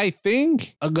 So I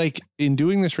think, like, in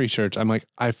doing this research, I'm like,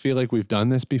 I feel like we've done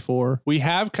this before. We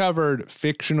have covered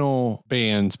fictional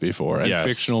bands before and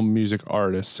fictional music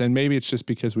artists. And maybe it's just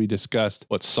because we discussed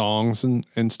what songs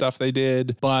and stuff they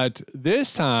did. But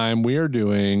this time we are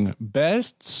doing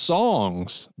best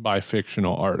songs by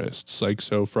fictional artists. Like,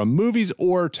 so from movies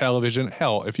or television.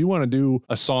 Hell, if you want to do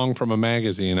a song from a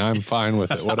magazine, I'm fine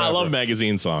with it. Whatever. I love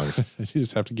magazine songs. You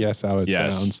just have to guess how it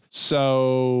sounds.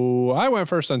 So I went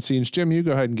first on scenes. Jim, you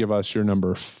go ahead and give us your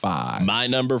number 5. My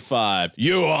number 5.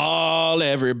 You all,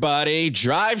 everybody,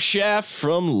 Drive Shaft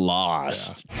from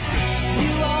Lost.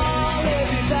 You all,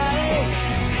 everybody.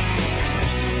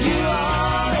 You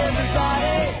all,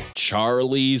 everybody.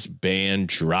 Charlie's band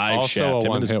Drive Also Shaft. a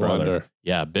one-hit wonder.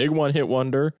 Yeah, big one-hit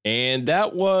wonder. And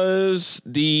that was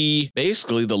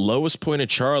basically the lowest point of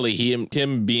Charlie.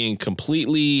 Him being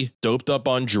completely doped up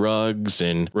on drugs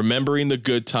and remembering the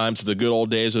good times, the good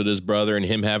old days with his brother, and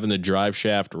him having the Drive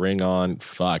Shaft ring on.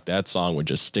 Fuck, that song would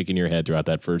just stick in your head throughout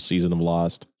that first season of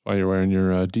Lost. While you're wearing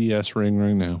your DS ring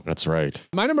right now. That's right.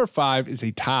 My number 5 is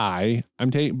a tie. I'm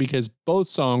taking because both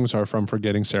songs are from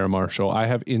Forgetting Sarah Marshall. I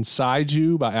have Inside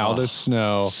You by Aldous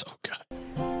Snow. So good.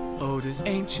 Oh, those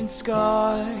ancient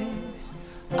skies,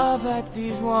 I've had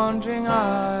these wandering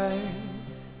eyes,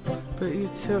 but you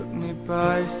took me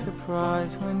by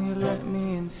surprise when you let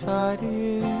me inside of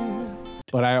you.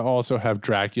 But I also have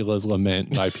Dracula's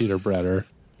Lament by Peter Bretter.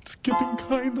 It's getting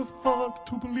kind of hard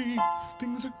to believe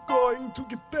things are going to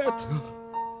get better.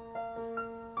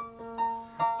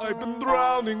 I've been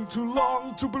drowning too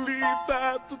long to believe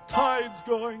that the tide's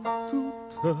going to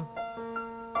turn.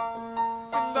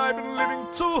 And I've been living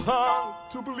too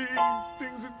hard to believe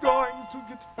things are going to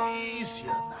get easier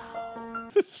now.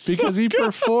 Because he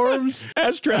performs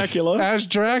as Dracula.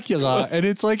 And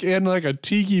it's like in like a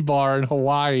tiki bar in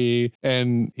Hawaii,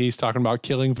 and he's talking about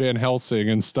killing Van Helsing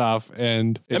and stuff.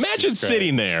 And imagine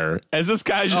sitting there as this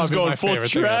guy's just going full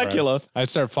Dracula. I'd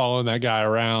start following that guy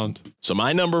around. So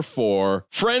my number 4,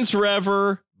 Friends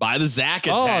Forever by the Zack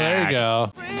Attack. Oh, there you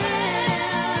go.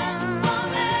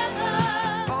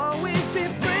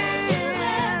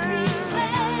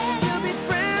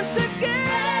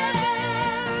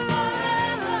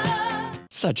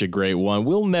 Such a great one.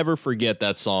 We'll never forget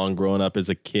that song growing up as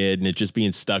a kid and it just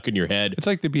being stuck in your head. It's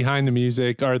like the Behind the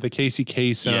Music or the Casey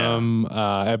Kasem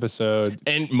episode.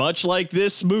 And much like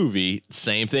this movie,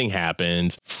 same thing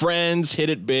happens. Friends hit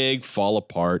it big, fall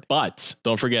apart. But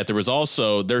don't forget, there was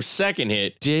also their second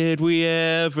hit, Did We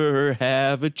Ever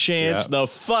Have a Chance? Yep. The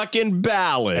fucking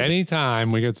ballad.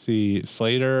 Anytime we could see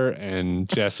Slater and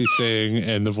Jesse sing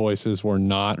and the voices were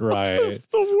not right.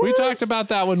 We talked about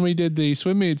that when we did the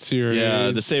Swim Meet series. Yeah,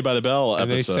 the Saved by the Bell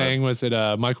and episode. they sang, was it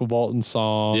a Michael Bolton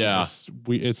song? Yeah.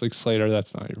 It's like Slater,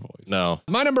 that's not your voice. No.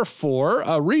 My number 4,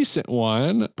 a recent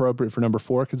one, appropriate for number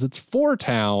 4 because it's Four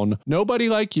Town. Nobody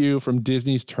Like You from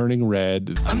Disney's Turning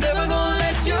Red. I'm never gonna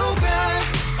let you cry,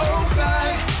 oh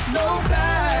cry, no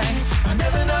cry. I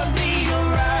never not be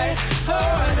alright,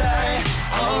 alright.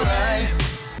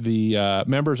 The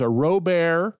members are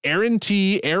Robert, Aaron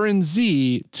T, Aaron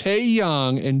Z, Tae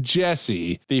Young, and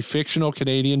Jesse, the fictional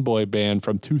Canadian boy band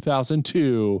from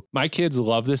 2002. My kids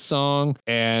love this song,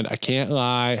 and I can't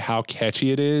lie how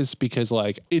catchy it is because,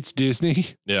 like, it's Disney.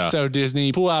 Yeah. So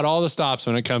Disney pull out all the stops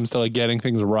when it comes to like getting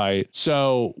things right.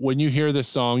 So when you hear this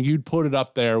song, you'd put it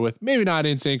up there with maybe not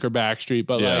NSYNC or Backstreet,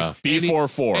 but like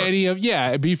B44. any of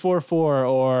B44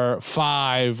 or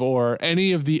 5 or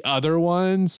any of the other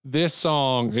ones. This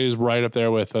song is right up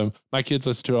there with them. My kids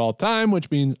listen to it all the time,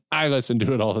 which means I listen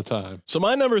to it all the time. So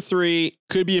my number 3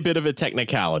 could be a bit of a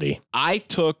technicality. I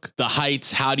took The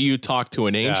Heights, How Do You Talk to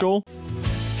an Angel?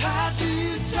 How do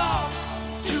you talk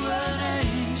to an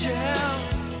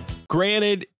angel?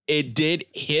 Granted, it did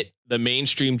hit the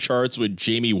mainstream charts with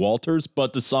Jamie Walters,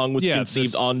 but the song was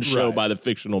conceived on the show by the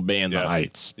fictional band The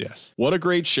Heights. Yes. What a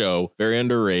great show. Very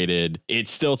underrated. It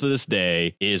still to this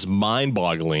day is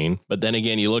mind-boggling. But then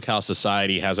again, you look how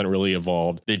society hasn't really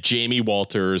evolved. That Jamie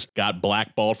Walters got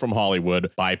blackballed from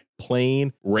Hollywood by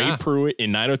playing Ray Pruitt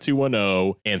in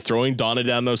 90210 and throwing Donna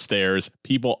down those stairs.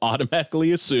 People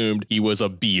automatically assumed he was a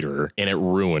beater, and it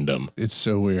ruined him. It's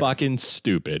so weird. Fucking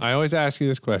stupid. I always ask you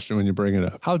this question when you bring it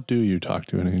up. How do you talk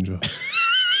to an angel?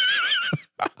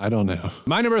 I don't know.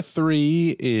 My number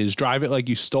 3 is Drive It Like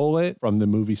You Stole It from the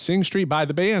movie Sing Street by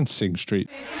the band Sing Street.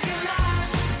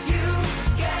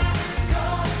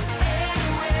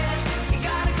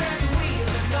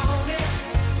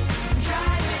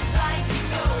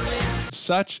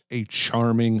 Such a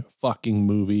charming fucking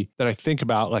movie that I think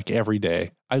about like every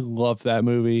day. I love that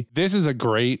movie. This is a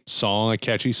great song, a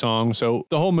catchy song. So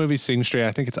the whole movie Sing Street,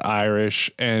 I think it's Irish,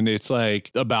 and it's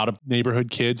like about a neighborhood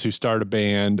kids who start a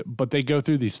band, but they go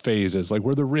through these phases, like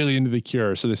where they're really into The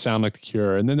Cure, so they sound like The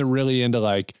Cure, and then they're really into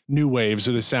like new wave,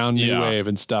 so they sound new wave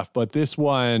and stuff. But this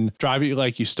one, Drive It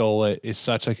Like You Stole It, is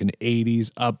such like an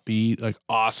 80s upbeat, like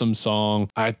awesome song.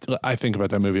 I think about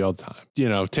that movie all the time. You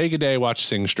know, take a day, watch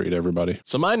Sing Street, everybody.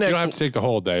 So my next, you don't have to take the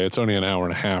whole day. It's only an hour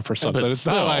and a half or something. But It's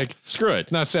still, not like screw it.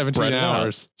 not 17 Spread it out.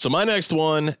 hours. So my next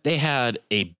one, they had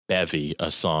a bevy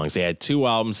of songs. They had 2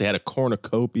 albums. They had a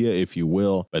cornucopia, if you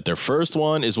will. But their first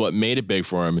one is what made it big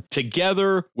for them.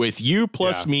 Together with You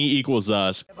Plus Me Equals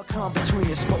Us. Never come between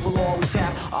us, but we'll always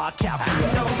have our calculus.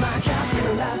 I know my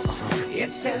calculus. It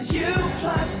says you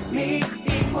plus me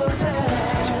equals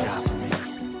us.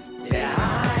 Yeah,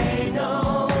 I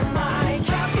know my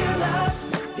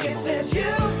calculus. It says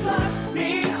you plus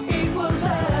me equals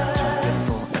us.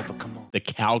 The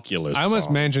Calculus I almost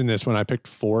song. mentioned this when I picked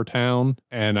Four Town,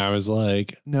 and I was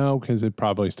like, no, because it's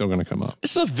probably still going to come up.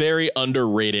 It's a very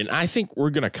underrated. I think we're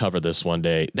going to cover this one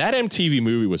day. That MTV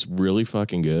movie was really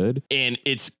fucking good. And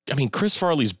Chris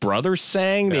Farley's brothers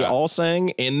sang. They all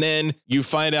sang. And then you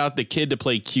find out the kid to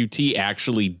play QT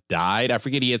actually died. I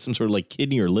forget, he had some sort of like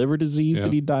kidney or liver disease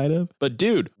that he died of. But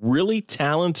dude, really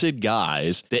talented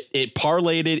guys that it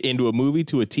parlayed it into a movie,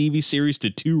 to a TV series, to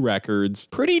 2 records.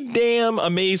 Pretty damn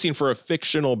amazing for a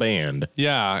fictional band.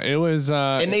 Yeah, it was.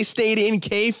 And they stayed in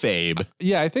kayfabe.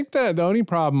 Yeah, I think that the only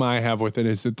problem I have with it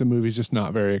is that the movie's just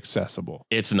not very accessible.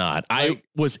 It's not. I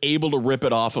was able to rip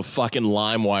it off of fucking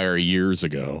LimeWire years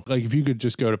ago. Like if you could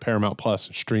just go to Paramount Plus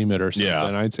and stream it or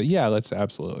something, I'd say, yeah, let's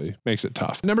absolutely. Makes it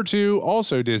tough. Number 2,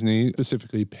 also Disney,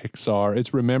 specifically Pixar.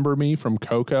 It's Remember Me from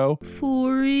Coco.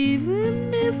 For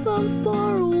even if I'm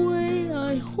far away,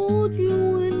 I hold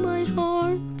you in my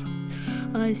heart.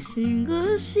 I sing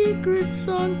a secret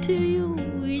song to you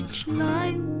each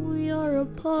night we are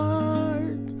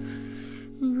apart.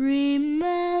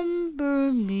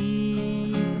 Remember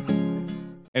me.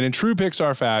 And in true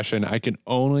Pixar fashion, I can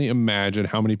only imagine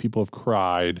how many people have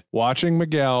cried watching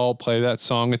Miguel play that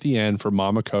song at the end for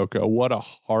Mama Coco. What a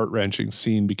heart-wrenching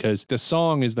scene, because the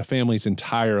song is the family's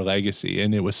entire legacy,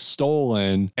 and it was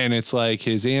stolen. And it's like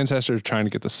his ancestors trying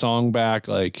to get the song back,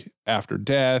 like after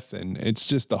death, and it's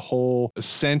just the whole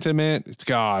sentiment. It's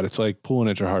like pulling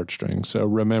at your heartstrings. So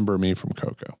Remember Me from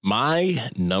Coco. My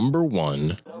number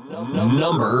 1.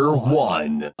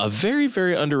 A very,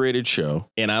 very underrated show,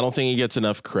 and I don't think it gets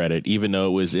enough credit, even though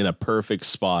it was in a perfect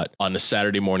spot on the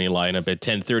Saturday morning lineup at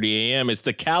 10:30 a.m. It's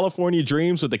the California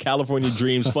Dreams with the California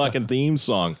Dreams fucking theme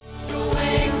song.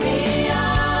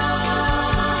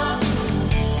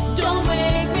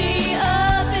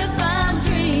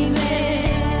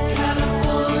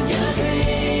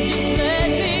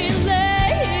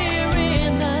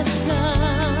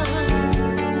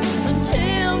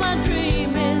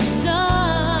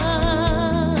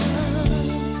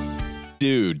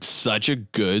 Dude, such a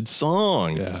good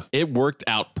song. Yeah. It worked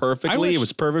out perfectly. It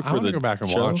was perfect for the go back and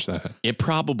show. watch that. It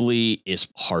probably is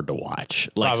hard to watch.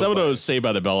 Like some of those Saved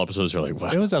by the Bell episodes are like,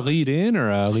 what? It was a lead in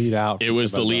or a lead out? It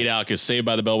was the lead out because Saved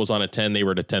by the Bell was on at 10. They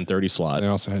were at a 10:30 slot. They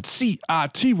also had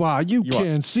CITY. You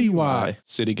can see why.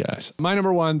 City Guys. My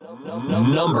number one.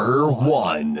 Number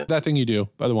one. That Thing You Do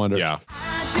by The Wonders. Yeah.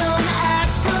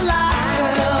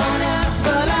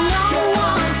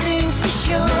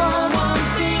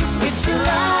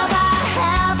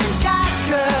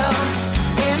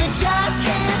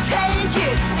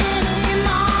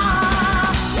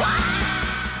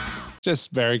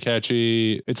 Just very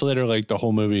catchy. It's literally like the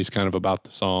whole movie is kind of about the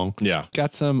song. Yeah.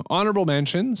 Got some honorable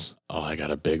mentions. Oh, I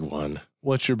got a big one.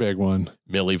 What's your big one?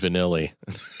 Milli Vanilli.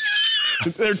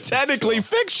 They're technically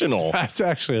fictional. That's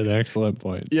actually an excellent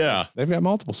point. Yeah. They've got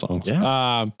multiple songs.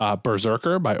 Yeah.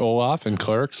 Berserker by Olaf and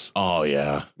Clerks. Oh,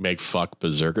 yeah. Make Fuck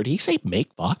Berserker. Did he say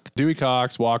make fuck? Dewey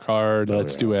Cox, Walk Hard,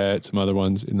 Let's Duet, some other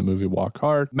ones in the movie Walk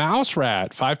Hard. Mouse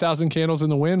Rat, 5,000 Candles in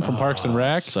the Wind from Parks and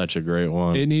Rec. Such a great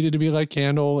one. It needed to be like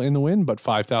Candle in the Wind, but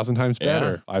 5,000 times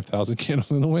better. 5,000 Candles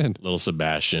in the Wind. Little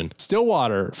Sebastian.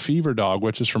 Stillwater, Fever Dog,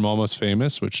 which is from Almost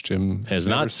Famous, which Jim has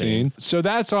not seen. So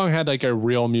that song had like a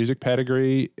real music pedigree.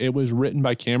 It was written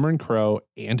by Cameron Crowe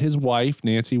and his wife,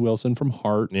 Nancy Wilson from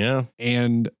Heart. Yeah.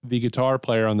 And the guitar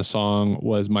player on the song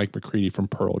was Mike McCready from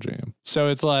Pearl Jam. So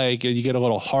it's like you get a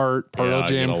little Heart, Pearl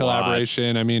Jam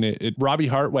collaboration. I mean, Robbie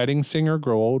Hart, Wedding Singer,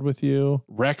 Grow Old With You.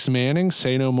 Rex Manning,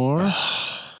 Say No More.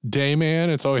 Dayman,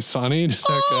 It's Always Sunny. Just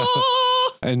like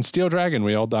and Steel Dragon,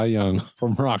 We All Die Young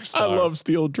from Rockstar. I love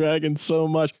Steel Dragon so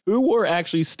much. Who were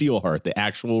actually Steelheart, the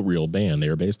actual real band they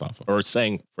were based off of, or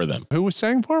sang for them? Who was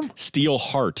sang for them?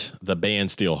 Steelheart, the band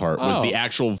Steelheart, was the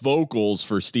actual vocals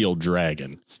for Steel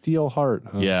Dragon.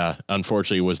 Steelheart. Huh? Yeah,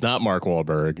 unfortunately, it was not Mark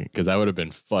Wahlberg, because that would have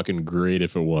been fucking great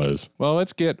if it was. Well,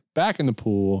 let's get back in the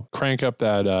pool, crank up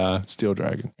that Steel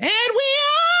Dragon. And we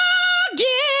all get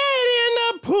in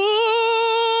the pool.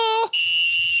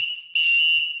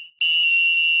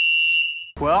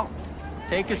 Well,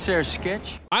 take us there,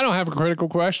 Sketch. I don't have a critical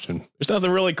question. There's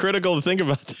nothing really critical to think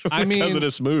about because of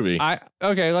this movie.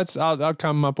 I'll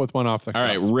come up with one off the cuff. All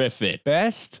right, riff it.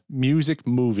 Best music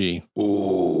movie.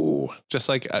 Ooh. Just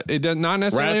like it does not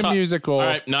necessarily a musical. All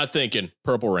right, not thinking.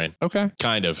 Purple Rain. Okay.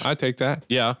 Kind of. I take that.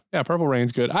 Yeah. Yeah, Purple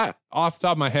Rain's good. Off the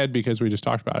top of my head, because we just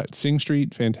talked about it. Sing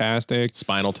Street, fantastic.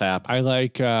 Spinal Tap. I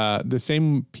like the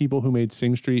same people who made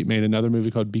Sing Street made another movie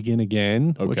called Begin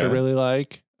Again, which I really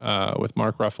like. With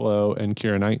Mark Ruffalo and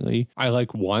Keira Knightley. I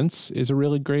like Once is a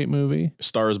really great movie.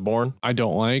 Star is Born. I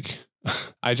don't like.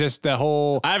 I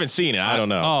haven't seen it. I don't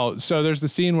know. Oh, so there's the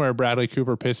scene where Bradley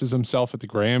Cooper pisses himself at the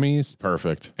Grammys.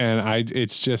 Perfect. And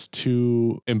it's just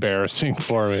too embarrassing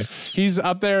for me. He's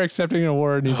up there accepting an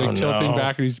award and he's tilting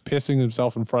back and he's pissing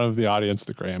himself in front of the audience at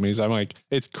the Grammys. I'm like,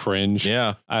 it's cringe.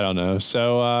 Yeah. I don't know.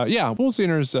 So Pool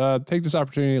Sceners, take this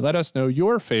opportunity. Let us know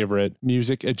your favorite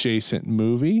music adjacent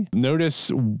movie. Notice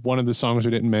one of the songs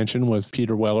we didn't mention was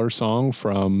Peter Weller's song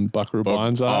from Buckaroo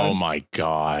Banzai. Oh my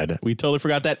God. We totally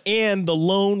forgot that. And the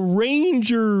Lone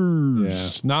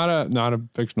Rangers. Yeah. Not a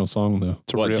fictional song though.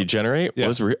 It's a Degenerate? Yeah.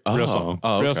 What was real song.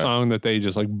 Oh, okay. Real song that they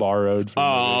just like borrowed from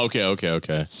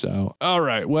okay. So, all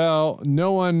right. Well,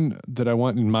 no one that I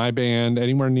want in my band,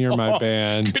 anywhere near my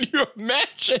band. Could you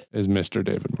imagine? Is Mr.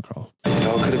 David McCall. It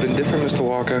all could have been different, Mr.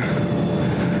 Walker.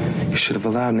 You should have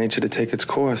allowed nature to take its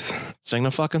course. Sing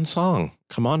the fucking song.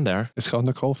 Come on there. It's called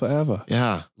Nicole Forever.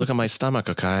 Yeah. Look at my stomach,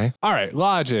 okay? All right,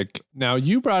 Logic. Now,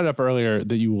 you brought up earlier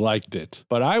that you liked it,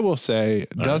 but I will say,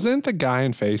 doesn't the Guy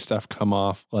and Faye stuff come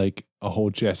off like a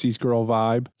whole Jesse's Girl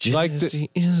vibe? Jessie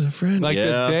is a friend. Like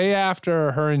the day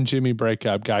after her and Jimmy break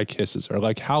up, Guy kisses her.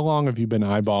 Like, how long have you been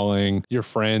eyeballing your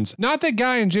friends? Not that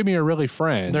Guy and Jimmy are really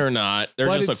friends. They're not. They're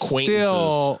just acquaintances.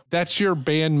 Still, that's your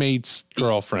bandmate's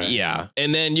girlfriend. Yeah.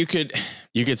 And then you could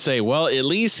say, well, at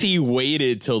least he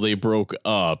waited till they broke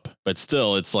up. But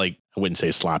still, it's like, I wouldn't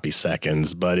say sloppy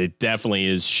seconds, but it definitely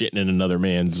is shitting in another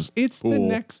man's pool. The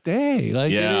next day.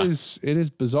 Like, it is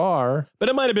bizarre. But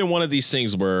it might have been one of these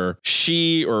things where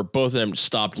she or both of them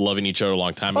stopped loving each other a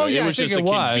long time ago. It was just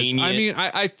convenient. I mean,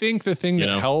 I think the thing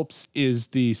that helps is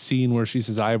the scene where she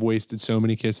says, I have wasted so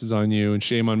many kisses on you and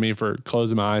shame on me for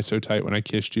closing my eyes so tight when I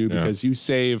kissed you because you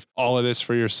save all of this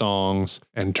for your songs.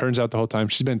 And turns out the whole time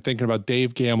she's been thinking about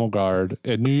Dave Gamelgard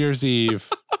at New Year's Eve.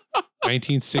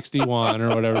 1961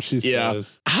 or whatever she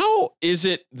says. How is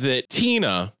it that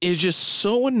Tina is just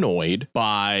so annoyed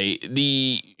by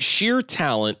the sheer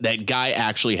talent that Guy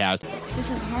actually has?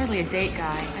 This is hardly a date,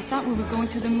 Guy. I thought we were going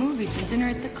to the movies and dinner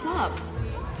at the club.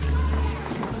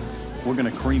 We're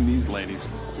gonna cream these ladies.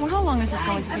 Well, how long is this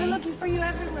going to be? I've been looking for you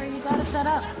everywhere. You gotta set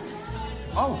up.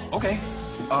 Oh, okay.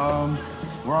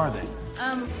 Where are they?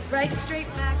 Right straight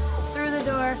back, through the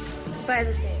door, by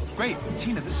the stage. Great.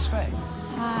 Tina, this is Faye.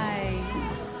 Hi.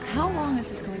 How long is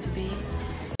this going to be?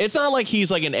 It's not like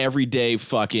he's like an everyday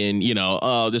fucking,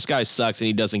 oh, this guy sucks and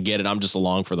he doesn't get it. I'm just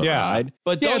along for the ride.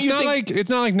 But don't it's you not think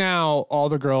it's not like now all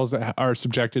the girls that are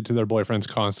subjected to their boyfriends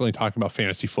constantly talking about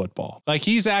fantasy football. Like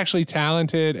he's actually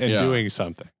talented and doing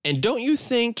something. And don't you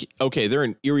think, okay, they're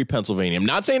in Erie, Pennsylvania. I'm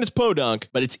not saying it's Podunk,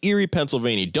 but it's Erie,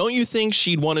 Pennsylvania. Don't you think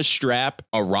she'd want to strap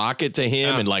a rocket to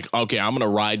him and like, okay, I'm going to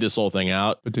ride this whole thing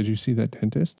out? But did you see that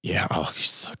dentist? Yeah. Oh, he's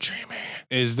so dreamy.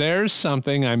 Is there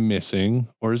something I'm missing,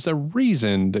 or is the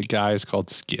reason the guy is called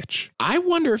Skitch? I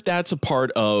wonder if that's a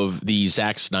part of the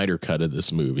Zack Snyder cut of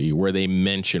this movie where they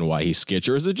mention why he's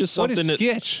Skitch, or is it just something What is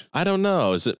Skitch? I don't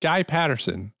know. Is it Guy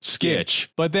Patterson? Skitch.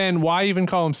 But then why even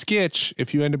call him Skitch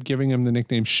if you end up giving him the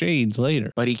nickname Shades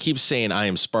later? But he keeps saying, I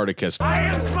am Spartacus. I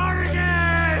am Spartacus!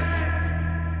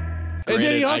 And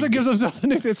then he also gives himself the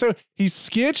nickname. So he's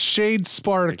Skitch Shade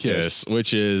Spartacus,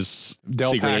 which is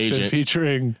Del Secret Paxton Agent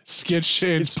featuring Skitch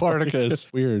Shade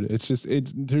Spartacus. Weird.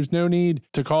 There's no need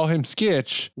to call him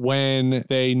Skitch when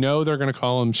they know they're going to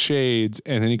call him Shades,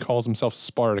 and then he calls himself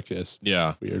Spartacus.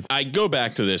 Yeah. Weird. I go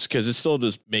back to this because it still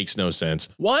just makes no sense.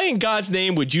 Why in God's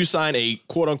name would you sign a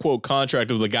quote unquote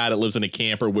contract with a guy that lives in a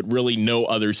camper with really no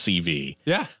other CV?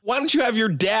 Yeah. Why don't you have your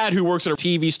dad who works at a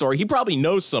TV store? He probably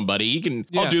knows somebody. He can,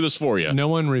 I'll do this for you. No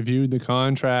one reviewed the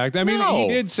contract. I mean, he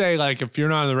did say, like, if you're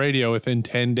not on the radio within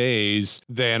 10 days,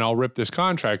 then I'll rip this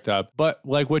contract up. But,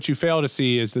 like, what you fail to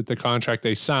see is that the contract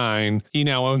they sign, he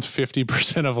now owns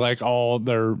 50% of, like, all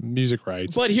their music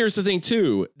rights. But here's the thing,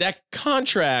 too. That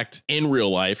contract in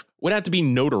real life would have to be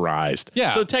notarized. Yeah.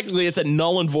 So technically, it's a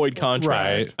null and void contract.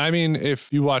 Right. I mean,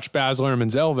 if you watch Baz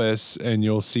Luhrmann's Elvis, and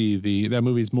you'll see that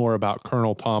movie's more about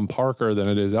Colonel Tom Parker than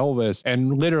it is Elvis,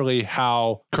 and literally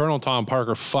how Colonel Tom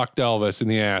Parker fucked Elvis in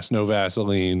the ass, no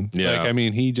Vaseline. Yeah. Like, I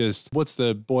mean, what's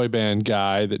the boy band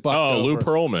guy that? Lou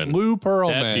Pearlman. Lou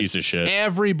Pearlman. That piece of shit.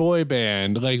 Every boy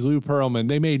band, like Lou Pearlman,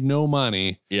 they made no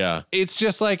money. Yeah. It's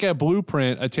just like a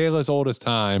blueprint, a tale as old as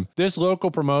time. This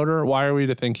local promoter, why are we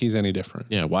to think he's any different?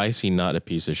 Yeah. Why is he not a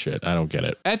piece of shit? I don't get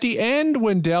it. At the end,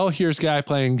 when Del hears Guy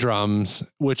playing drums,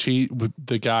 which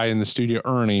the guy in the studio,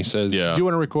 Ernie, says, do you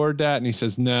want to record that? And he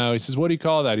says, no. He says, what do you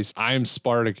call that? He's, I am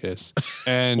Spartacus.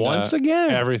 And once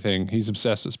again, everything. He's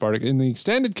obsessed with Spartacus. In the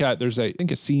extended cut, there's I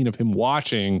think a scene of him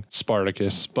watching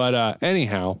Spartacus. But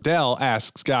anyhow, Del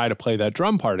asks Guy to play that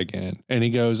drum part again. And he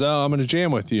goes, oh, I'm going to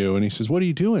jam with you. And he says, what are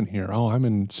you doing here? Oh, I'm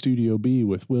in Studio B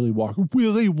with Willie Walker.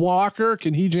 Willie Walker?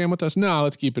 Can he jam with us? No,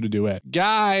 let's keep it a duet.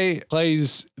 Guy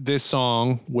plays this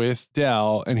song with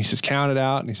Del, and he says, count it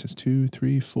out. And he says, 2,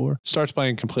 3, 4. Starts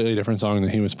playing a completely different song than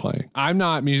he was playing. I'm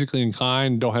not musically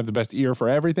inclined, don't have the best ear for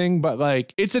everything, but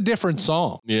like, it's a different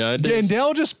song. Yeah, it And is.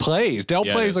 Del just plays. Del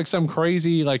plays like some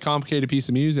crazy, like complicated piece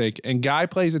of music, and Guy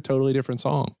plays a totally different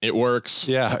song. It works.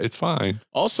 Yeah, it's fine.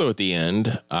 Also, at the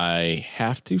end, I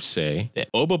have to say that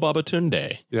Oba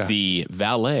Babatunde, the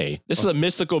valet, this is a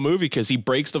mystical movie because he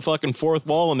breaks the fucking fourth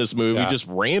wall in this movie just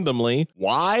randomly.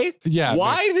 Why? Yeah.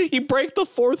 Why did he break the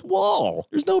fourth wall?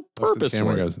 There's no purpose. The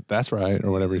camera for it. goes, that's right,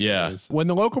 or whatever he says. When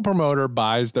the local promoter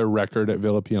buys their record at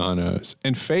Villa Pianos,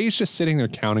 and Faye's just sitting there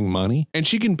counting money, and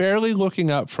she can barely looking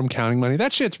up from counting money.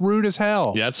 That shit's rude as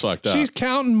hell. Yeah, it's fucked up. She's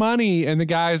counting money, and the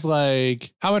guy's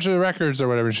like, how much are the records or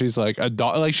whatever? And she's like,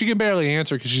 $1. Like, she can barely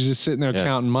answer because she's just sitting there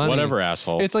counting money. Whatever,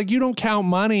 asshole. It's like, you don't count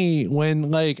money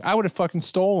when, like, I would have fucking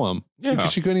stole them. Yeah.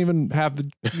 Because she couldn't even have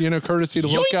the, courtesy to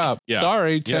look up. Yeah.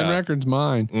 Sorry, 10 records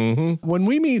mine. Mm-hmm. When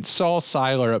we meet Saul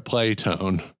Seiler at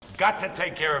Playtone. Got to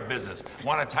take care of business.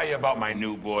 Want to tell you about my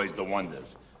new boys, the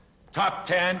Wonders. Top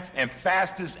 10 and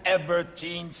fastest ever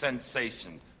teen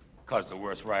sensation. Caused the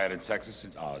worst riot in Texas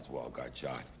since Oswald got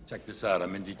shot. Check this out,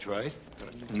 I'm in Detroit.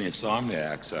 And the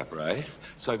Insomniacs up, right?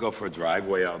 So I go for a drive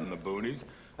way out in the boonies.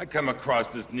 I come across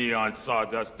this neon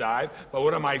sawdust dive, but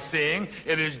what am I seeing?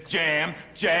 It is jam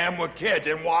with kids.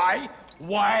 And why?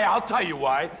 Why? I'll tell you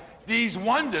why. These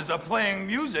Wonders are playing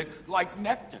music like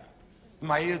nectar.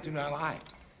 My ears do not lie.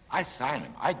 I sign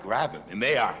them, I grab them, and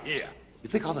they are here. You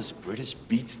think all this British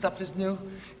beat stuff is new?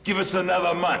 Give us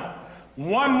another month.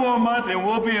 One more month and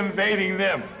we'll be invading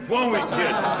them. Won't we,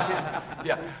 kids?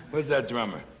 Yeah, where's that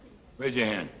drummer? Raise your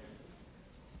hand.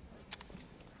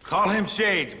 Call him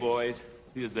Shades, boys.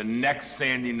 He is the next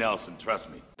Sandy Nelson, trust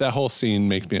me. That whole scene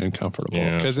makes me uncomfortable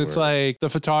because it's like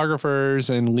the photographers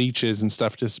and leeches and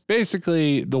stuff. Just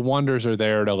basically the Wonders are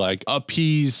there to like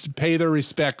appease, pay their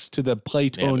respects to the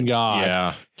Playtone god.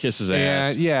 Yeah. Kiss his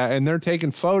ass. And they're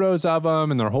taking photos of him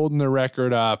and they're holding their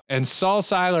record up. And Saul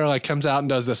Seiler like comes out and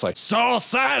does this like, Saul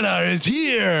Seiler is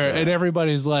here. Yeah. And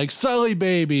everybody's like, Sully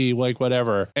baby, like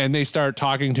whatever. And they start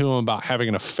talking to him about having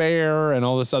an affair and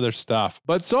all this other stuff.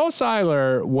 But Saul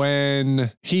Seiler,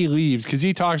 when he leaves, because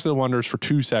he talks to the Wonders for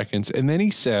 2 seconds, and then he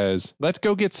says, let's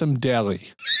go get some deli.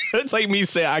 It's like me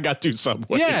saying, I got 2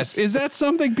 Subways. Yes. Is that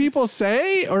something people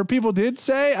say or people did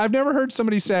say? I've never heard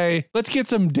somebody say, let's get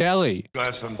some deli. Go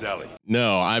have some deli.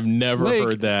 No, I've never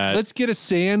heard that. Let's get a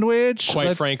sandwich.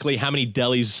 Quite frankly, how many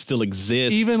delis still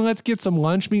exist? Even let's get some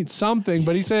lunch meat, something.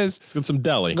 But he says, let's get some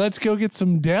deli. Let's go get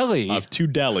some deli. I have 2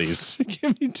 delis.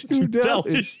 Give me 2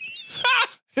 delis.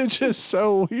 It's just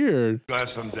so weird. Go have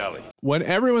some deli. When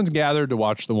everyone's gathered to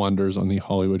watch The Wonders on the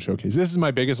Hollywood Showcase, this is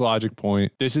my biggest logic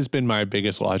point. This has been my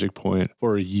biggest logic point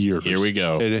for years. Here we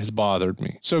go. It has bothered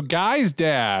me. So Guy's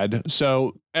dad,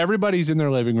 everybody's in their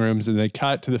living rooms and they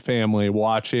cut to the family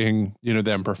watching,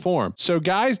 them perform. So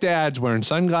Guy's dad's wearing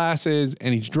sunglasses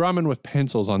and he's drumming with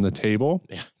pencils on the table.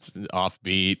 Yeah, it's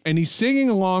offbeat. And he's singing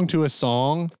along to a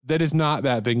song that is not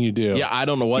That Thing You Do. Yeah, I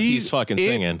don't know what he's fucking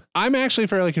singing. I'm actually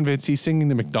fairly convinced he's singing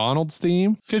the McDonald's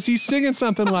theme because he's singing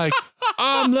something like,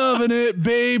 I'm loving it,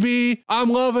 baby. I'm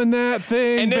loving that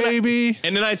thing, baby.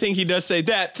 And then I think he does say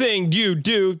that thing you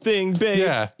do thing, baby.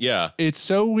 Yeah. It's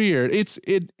so weird.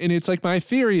 It's like my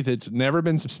theory that's never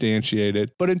been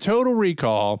substantiated. But in Total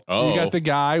Recall, you got the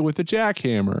guy with the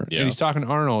jackhammer and he's talking to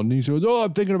Arnold and he says,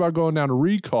 I'm thinking about going down to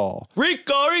Recall.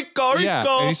 Recall. Yeah.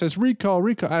 And he says, Recall.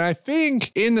 And I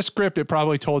think in the script, it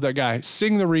probably told that guy,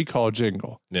 sing the Recall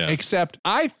jingle. Yeah. Except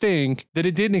I think that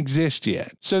it didn't exist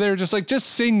yet. So they were just like, just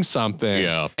sing something.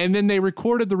 Yeah. And then they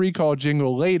recorded the Recall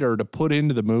jingle later to put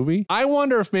into the movie. I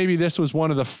wonder if maybe this was one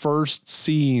of the first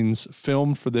scenes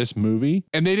filmed for this movie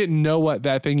and they didn't know what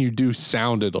That Thing You Do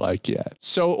sounded like yet.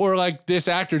 So, or like this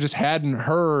actor just hadn't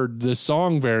heard the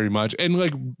song very much and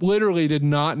like literally did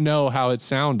not know how it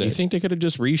sounded. You think they could have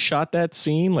just reshot that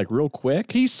scene like real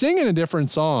quick? He's singing a different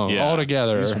song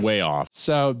altogether. He's way off.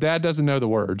 So dad doesn't know the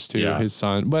words to his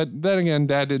son. But then again,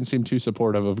 dad didn't seem too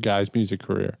supportive of Guy's music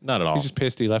career. Not at all. He's just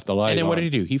pissed he left the light And then on. what did he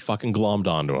do? He fucking glommed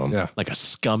onto him. Yeah. Like a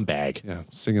scumbag. Yeah,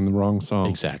 singing the wrong song.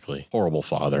 Exactly. Horrible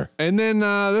father. And then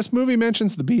this movie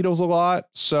mentions the Beatles a lot.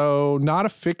 So not a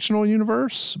fictional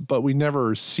universe, but we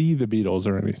never see the Beatles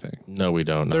or anything. No, we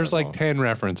don't. There's like 10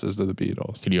 references to the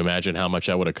Beatles. Can you imagine how much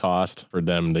that would have cost for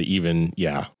them to even,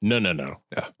 No.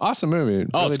 Yeah. Awesome movie.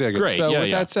 Oh, really it's dig great. It. So Yeah, with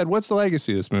yeah. that said, what's the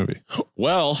legacy of this movie?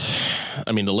 Well,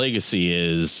 I mean, the legacy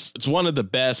is it's one of the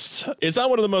best. It's not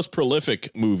one of the most prolific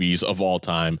movies of all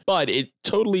time, but it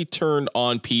totally turned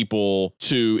on people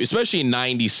to, especially in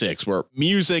 96, where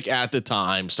music at the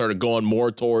time started going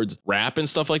more towards rap and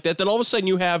stuff like that. Then all of a sudden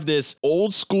you have this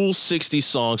old school 60s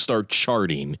song start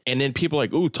charting. And then people are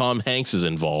like, ooh, Tom Hanks is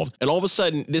involved. And all of a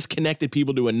sudden this connected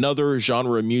people to another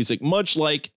genre of music, much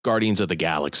like Guardians of the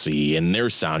Galaxy and their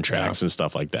soundtracks and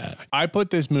stuff like that. I put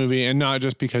this movie, and not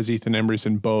just because Ethan Embry's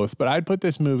in both, but I'd put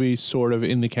this movie sort of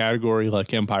in the category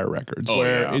like Empire Records,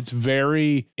 where it's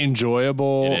very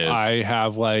enjoyable. It is. I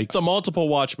have like... It's a multiple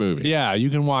watch movie. Yeah, you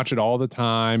can watch it all the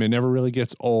time. It never really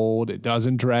gets old. It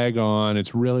doesn't drag on.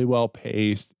 It's really well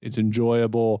paced. It's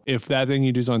enjoyable. If That Thing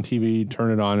You Do's on TV,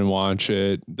 turn it on and watch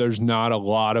it. There's not a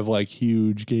lot of like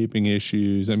huge gaping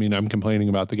issues. I mean, I'm complaining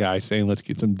about the guy saying, let's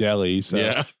get some deli. So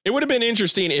yeah, it would have been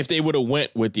interesting if they would have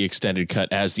went with the extended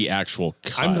cut as the actual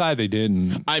cut. I'm glad they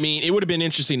didn't. I mean, it would have been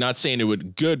interesting, not saying it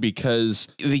would good, because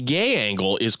the gay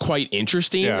angle is quite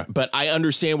interesting, but I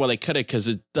understand why they cut it because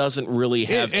it doesn't really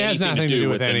have anything to do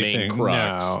with the main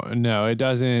crux. No, it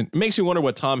doesn't. It makes me wonder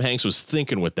what Tom Hanks was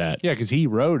thinking with that. Yeah, because he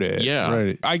wrote it. Yeah.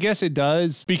 Right. I guess it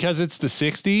does because it's the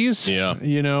 60s. Yeah.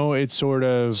 You know, it's sort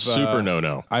of... Super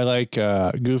no-no. I like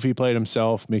Goofy played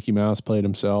himself. Mickey Mouse played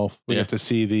himself. We got to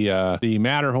see the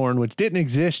Matterhorn, which didn't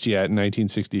exist yet in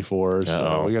 1964.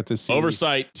 So we got to see...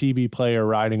 Oversight. TB Player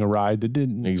riding a ride that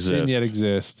didn't yet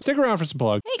exist. Stick around for some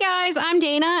plugs. Hey guys, I'm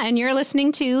Dana, and you're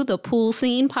listening to the Pool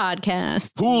Scene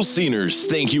Podcast. Pool Sceners,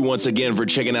 thank you once again for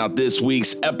checking out this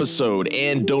week's episode.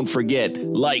 And don't forget,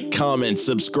 like, comment,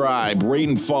 subscribe, rate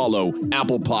and follow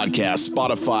Apple Podcasts,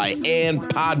 Spotify, and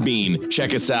Podbean.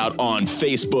 Check us out on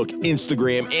Facebook,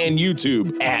 Instagram, and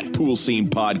YouTube at Pool Scene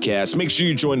Podcast. Make sure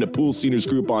you join the Pool Sceners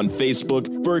group on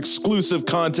Facebook for exclusive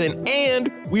content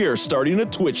and we are starting a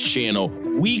Twitch channel.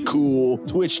 We cool.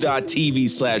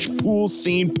 Twitch.tv/Pool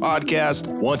Scene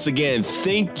Podcast. Once again,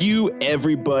 thank you,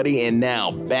 everybody. And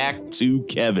now back to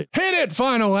Kevin. Hit it,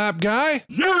 final lap guy.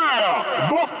 Yeah!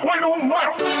 The final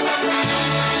lap!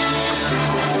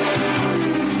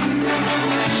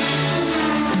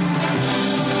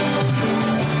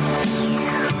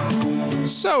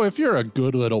 So if you're a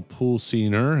good little pool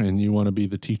scener and you want to be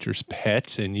the teacher's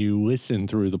pet and you listen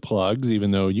through the plugs,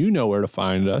 even though you know where to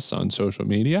find us on social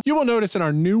media, you will notice in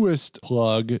our newest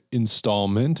plug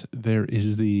installment, there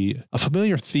is a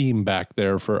familiar theme back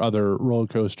there for other roller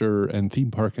coaster and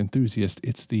theme park enthusiasts.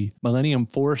 It's the Millennium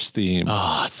Force theme.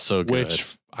 Oh, it's so good.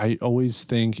 Which I always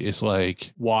think is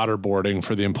like waterboarding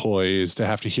for the employees to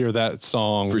have to hear that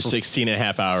song for 16 and a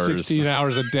half hours. 16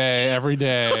 hours a day, every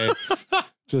day.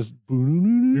 Just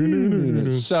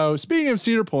so speaking of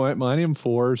Cedar Point, Millennium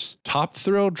Force, Top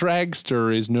Thrill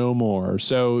Dragster is no more.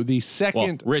 So the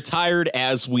second retired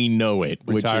as we know it,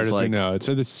 we know it.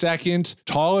 So the second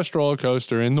tallest roller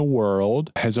coaster in the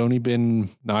world has only been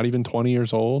not even 20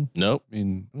 years old. Nope. I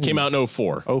mean, came out in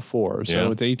 04.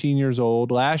 So it's 18 years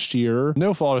old. Last year,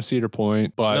 no fault of Cedar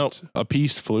Point, but a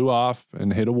piece flew off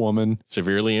and hit a woman.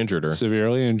 Severely injured her.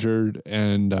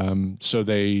 And so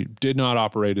they did not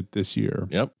operate it this year.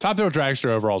 Yep. Top Thrill Dragster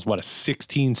overall is what, a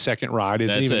 16-second ride?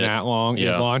 Isn't even that long.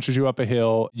 Yeah. It launches you up a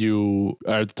hill. You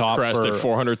are at the top. Crest at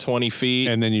 420 feet.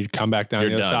 And then you come back down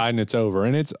the other side and it's over.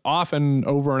 And it's often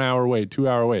over an hour wait, 2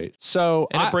 hour wait. So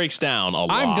it breaks down a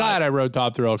lot. I'm glad I rode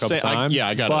Top Thrill a couple times.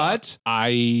 I got it. But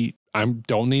I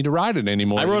don't need to ride it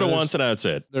anymore. I rode it once and that's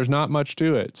it. There's not much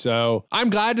to it. So I'm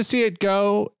glad to see it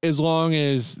go as long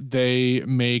as they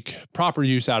make proper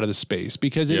use out of the space,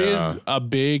 because it is a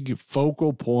big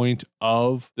focal point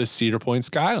of the Cedar Point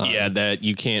skyline. Yeah, that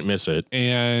you can't miss it.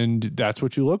 And that's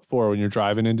what you look for when you're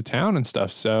driving into town and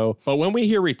stuff. So, but when we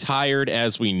hear retired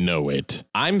as we know it,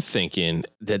 I'm thinking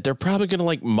that they're probably going to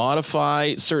like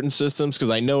modify certain systems, because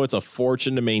I know it's a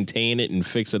fortune to maintain it and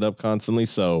fix it up constantly.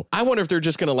 So I wonder if they're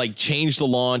just going to like change the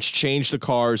launch, change the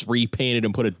cars, repaint it,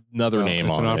 and put another name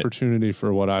on it. It's an opportunity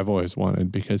for what I've always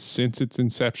wanted, because since its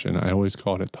inception, I always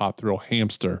called it Top Thrill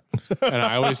Hamster. And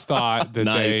I always thought that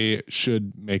they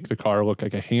should make the car look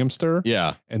like a hamster.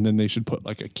 Yeah. And then they should put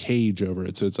like a cage over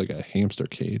it. So it's like a hamster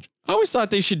cage. I always thought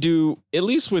they should do, at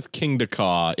least with King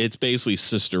Dakar, it's basically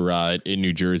Sister Ride in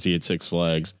New Jersey at Six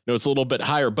Flags. No, it's a little bit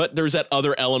higher, but there's that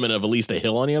other element of at least a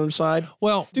hill on the other side.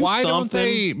 Well, why don't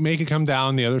they make it come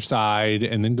down the other side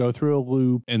and then go through a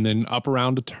loop and then up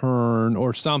around a turn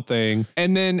or something,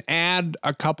 and then add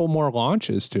a couple more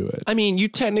launches to it? I mean, you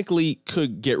technically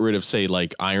could get rid of, say,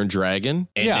 like Iron Dragon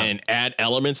and then add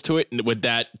elements to it with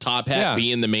that top hat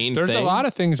being the main thing. There's a lot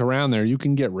of things around there you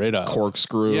can get rid of.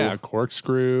 Corkscrew. Yeah,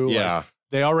 corkscrew. Yeah.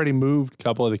 They already moved a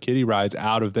couple of the kiddie rides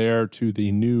out of there to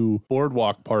the new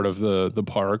boardwalk part of the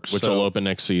park, which will open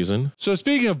next season. So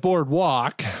speaking of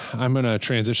boardwalk, I'm going to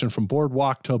transition from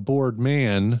boardwalk to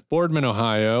Boardman. Boardman,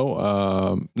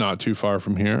 Ohio, not too far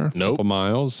from here. Nope. A couple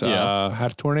miles.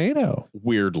 Had a tornado.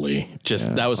 Weirdly.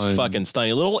 That was fucking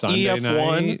stunning. A little Sunday EF1.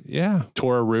 Night, yeah.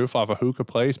 Tore a roof off a hookah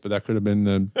place, but that could have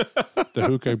been the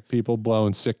hookah people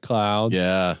blowing sick clouds.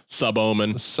 Yeah.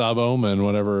 Sub-omen,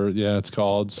 whatever. Yeah, it's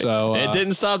called. So it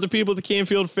didn't stop the people at the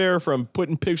Canfield Fair from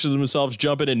putting pictures of themselves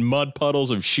jumping in mud puddles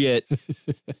of shit.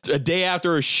 A day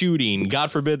after a shooting,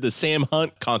 God forbid the Sam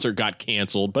Hunt concert got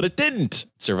canceled, but it didn't.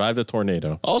 Survived a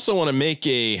tornado. Also want to make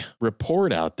a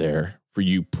report out there for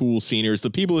you pool sceners, the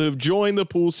people who have joined the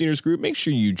Pool Sceners group. Make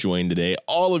sure you join today,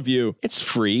 all of you. It's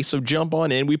free, so jump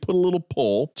on in. We put a little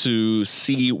poll to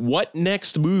see what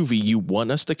next movie you want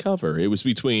us to cover. It was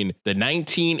between the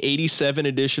 1987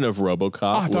 edition of RoboCop.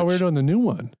 Oh, I thought we were doing the new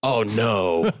one. Oh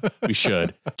no, we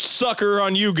should. Sucker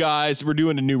on you guys. We're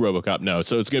doing a new RoboCop. No,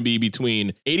 so it's going to be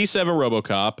between 87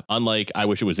 RoboCop, unlike I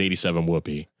wish it was 87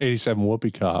 Whoopi. 87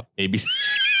 Whoopi Cop.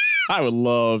 I would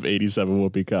love 87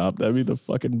 Whoopi Cop. That'd be the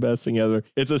fucking best thing ever.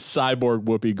 It's a cyborg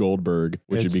Whoopi Goldberg,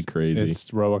 which would be crazy.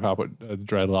 It's RoboCop with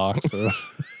dreadlocks.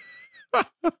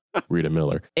 Rita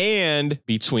Miller. And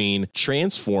between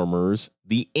Transformers,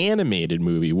 the animated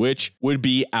movie, which would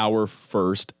be our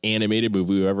first animated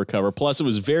movie we ever cover. Plus, it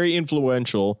was very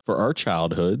influential for our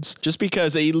childhoods, just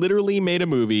because they literally made a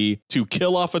movie to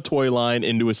kill off a toy line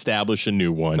and to establish a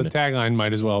new one. The tagline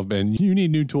might as well have been, you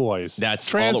need new toys. That's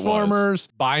Transformers,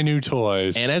 buy new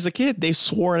toys. And as a kid, they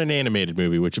swore in an animated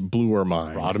movie, which blew our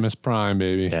mind. Rodimus Prime,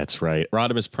 baby. That's right.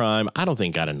 Rodimus Prime, I don't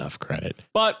think got enough credit.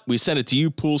 But we sent it to you,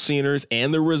 Pool Sceners,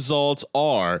 and the results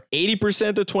are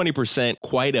 80% to 20%,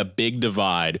 quite a big divide.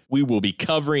 We will be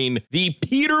covering the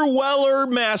Peter Weller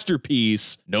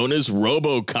masterpiece known as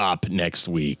RoboCop next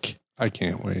week. I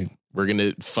can't wait. We're going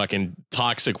to fucking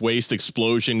toxic waste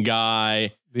explosion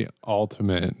guy. The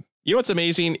ultimate. You know what's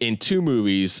amazing? In 2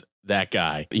 movies, that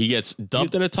guy, he gets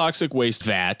dumped in a toxic waste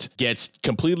vat, gets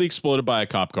completely exploded by a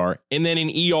cop car, and then in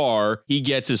ER, he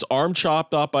gets his arm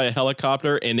chopped off by a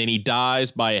helicopter, and then he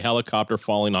dies by a helicopter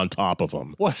falling on top of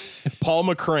him. What? Paul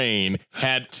McCrane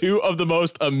had 2 of the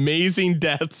most amazing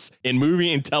deaths in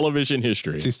movie and television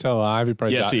history. Is he still alive? He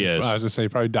probably Yes, died. he is. I was going to say he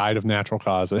probably died of natural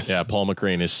causes. Yeah, Paul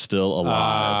McCrane is still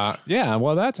alive. Yeah,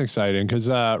 well, that's exciting because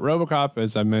RoboCop,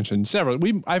 as I mentioned,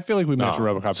 I feel like we mentioned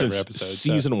RoboCop since every episode.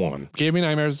 season 1. Gave me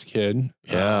nightmares as a kid.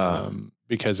 Yeah.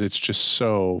 Because it's just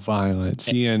so violent.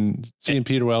 Seeing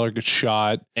Peter Weller get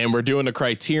shot. And we're doing a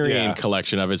Criterion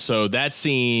collection of it. So that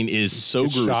scene is so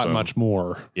gruesome. Shot much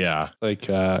more. Yeah.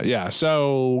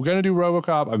 So we're going to do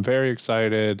RoboCop. I'm very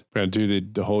excited. We're going to do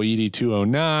the whole ED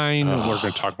 209. We're going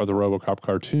to talk about the RoboCop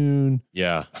cartoon.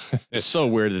 Yeah. It's so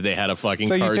weird that they had a fucking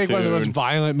so cartoon. You take one of the most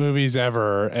violent movies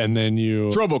ever and then you...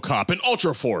 It's RoboCop and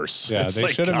Ultra Force. Yeah, it's they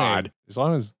like, should have God. made... As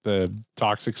long as the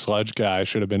toxic sludge guy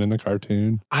should have been in the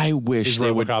cartoon. I wish they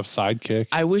would sidekick.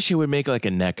 I wish he would make like a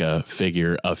NECA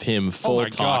figure of him full my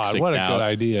toxic. God, what a out. good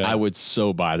idea. I would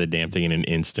so buy the damn thing in an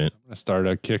instant. I'm gonna start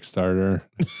a Kickstarter.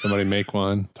 Somebody make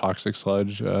one. Toxic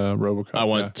sludge RoboCop. I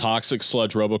want toxic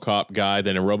sludge RoboCop guy.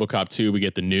 Then in RoboCop 2, we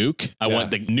get the nuke. I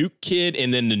want the nuke kid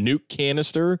and then the nuke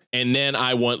canister. And then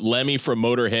I want Lemmy from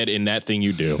Motorhead in That Thing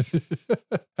You Do.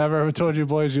 Have I ever told you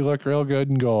boys you look real good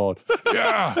in gold?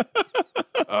 Yeah.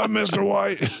 Mr.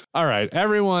 White. All right,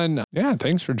 everyone. Yeah,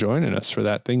 thanks for joining us for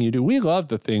That Thing You Do. We love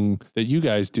the thing that you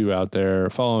guys do out there,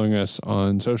 following us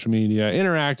on social media,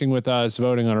 interacting with us,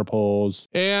 voting on our polls.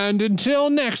 And until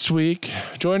next week,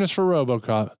 join us for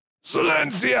RoboCop.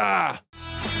 Silencia!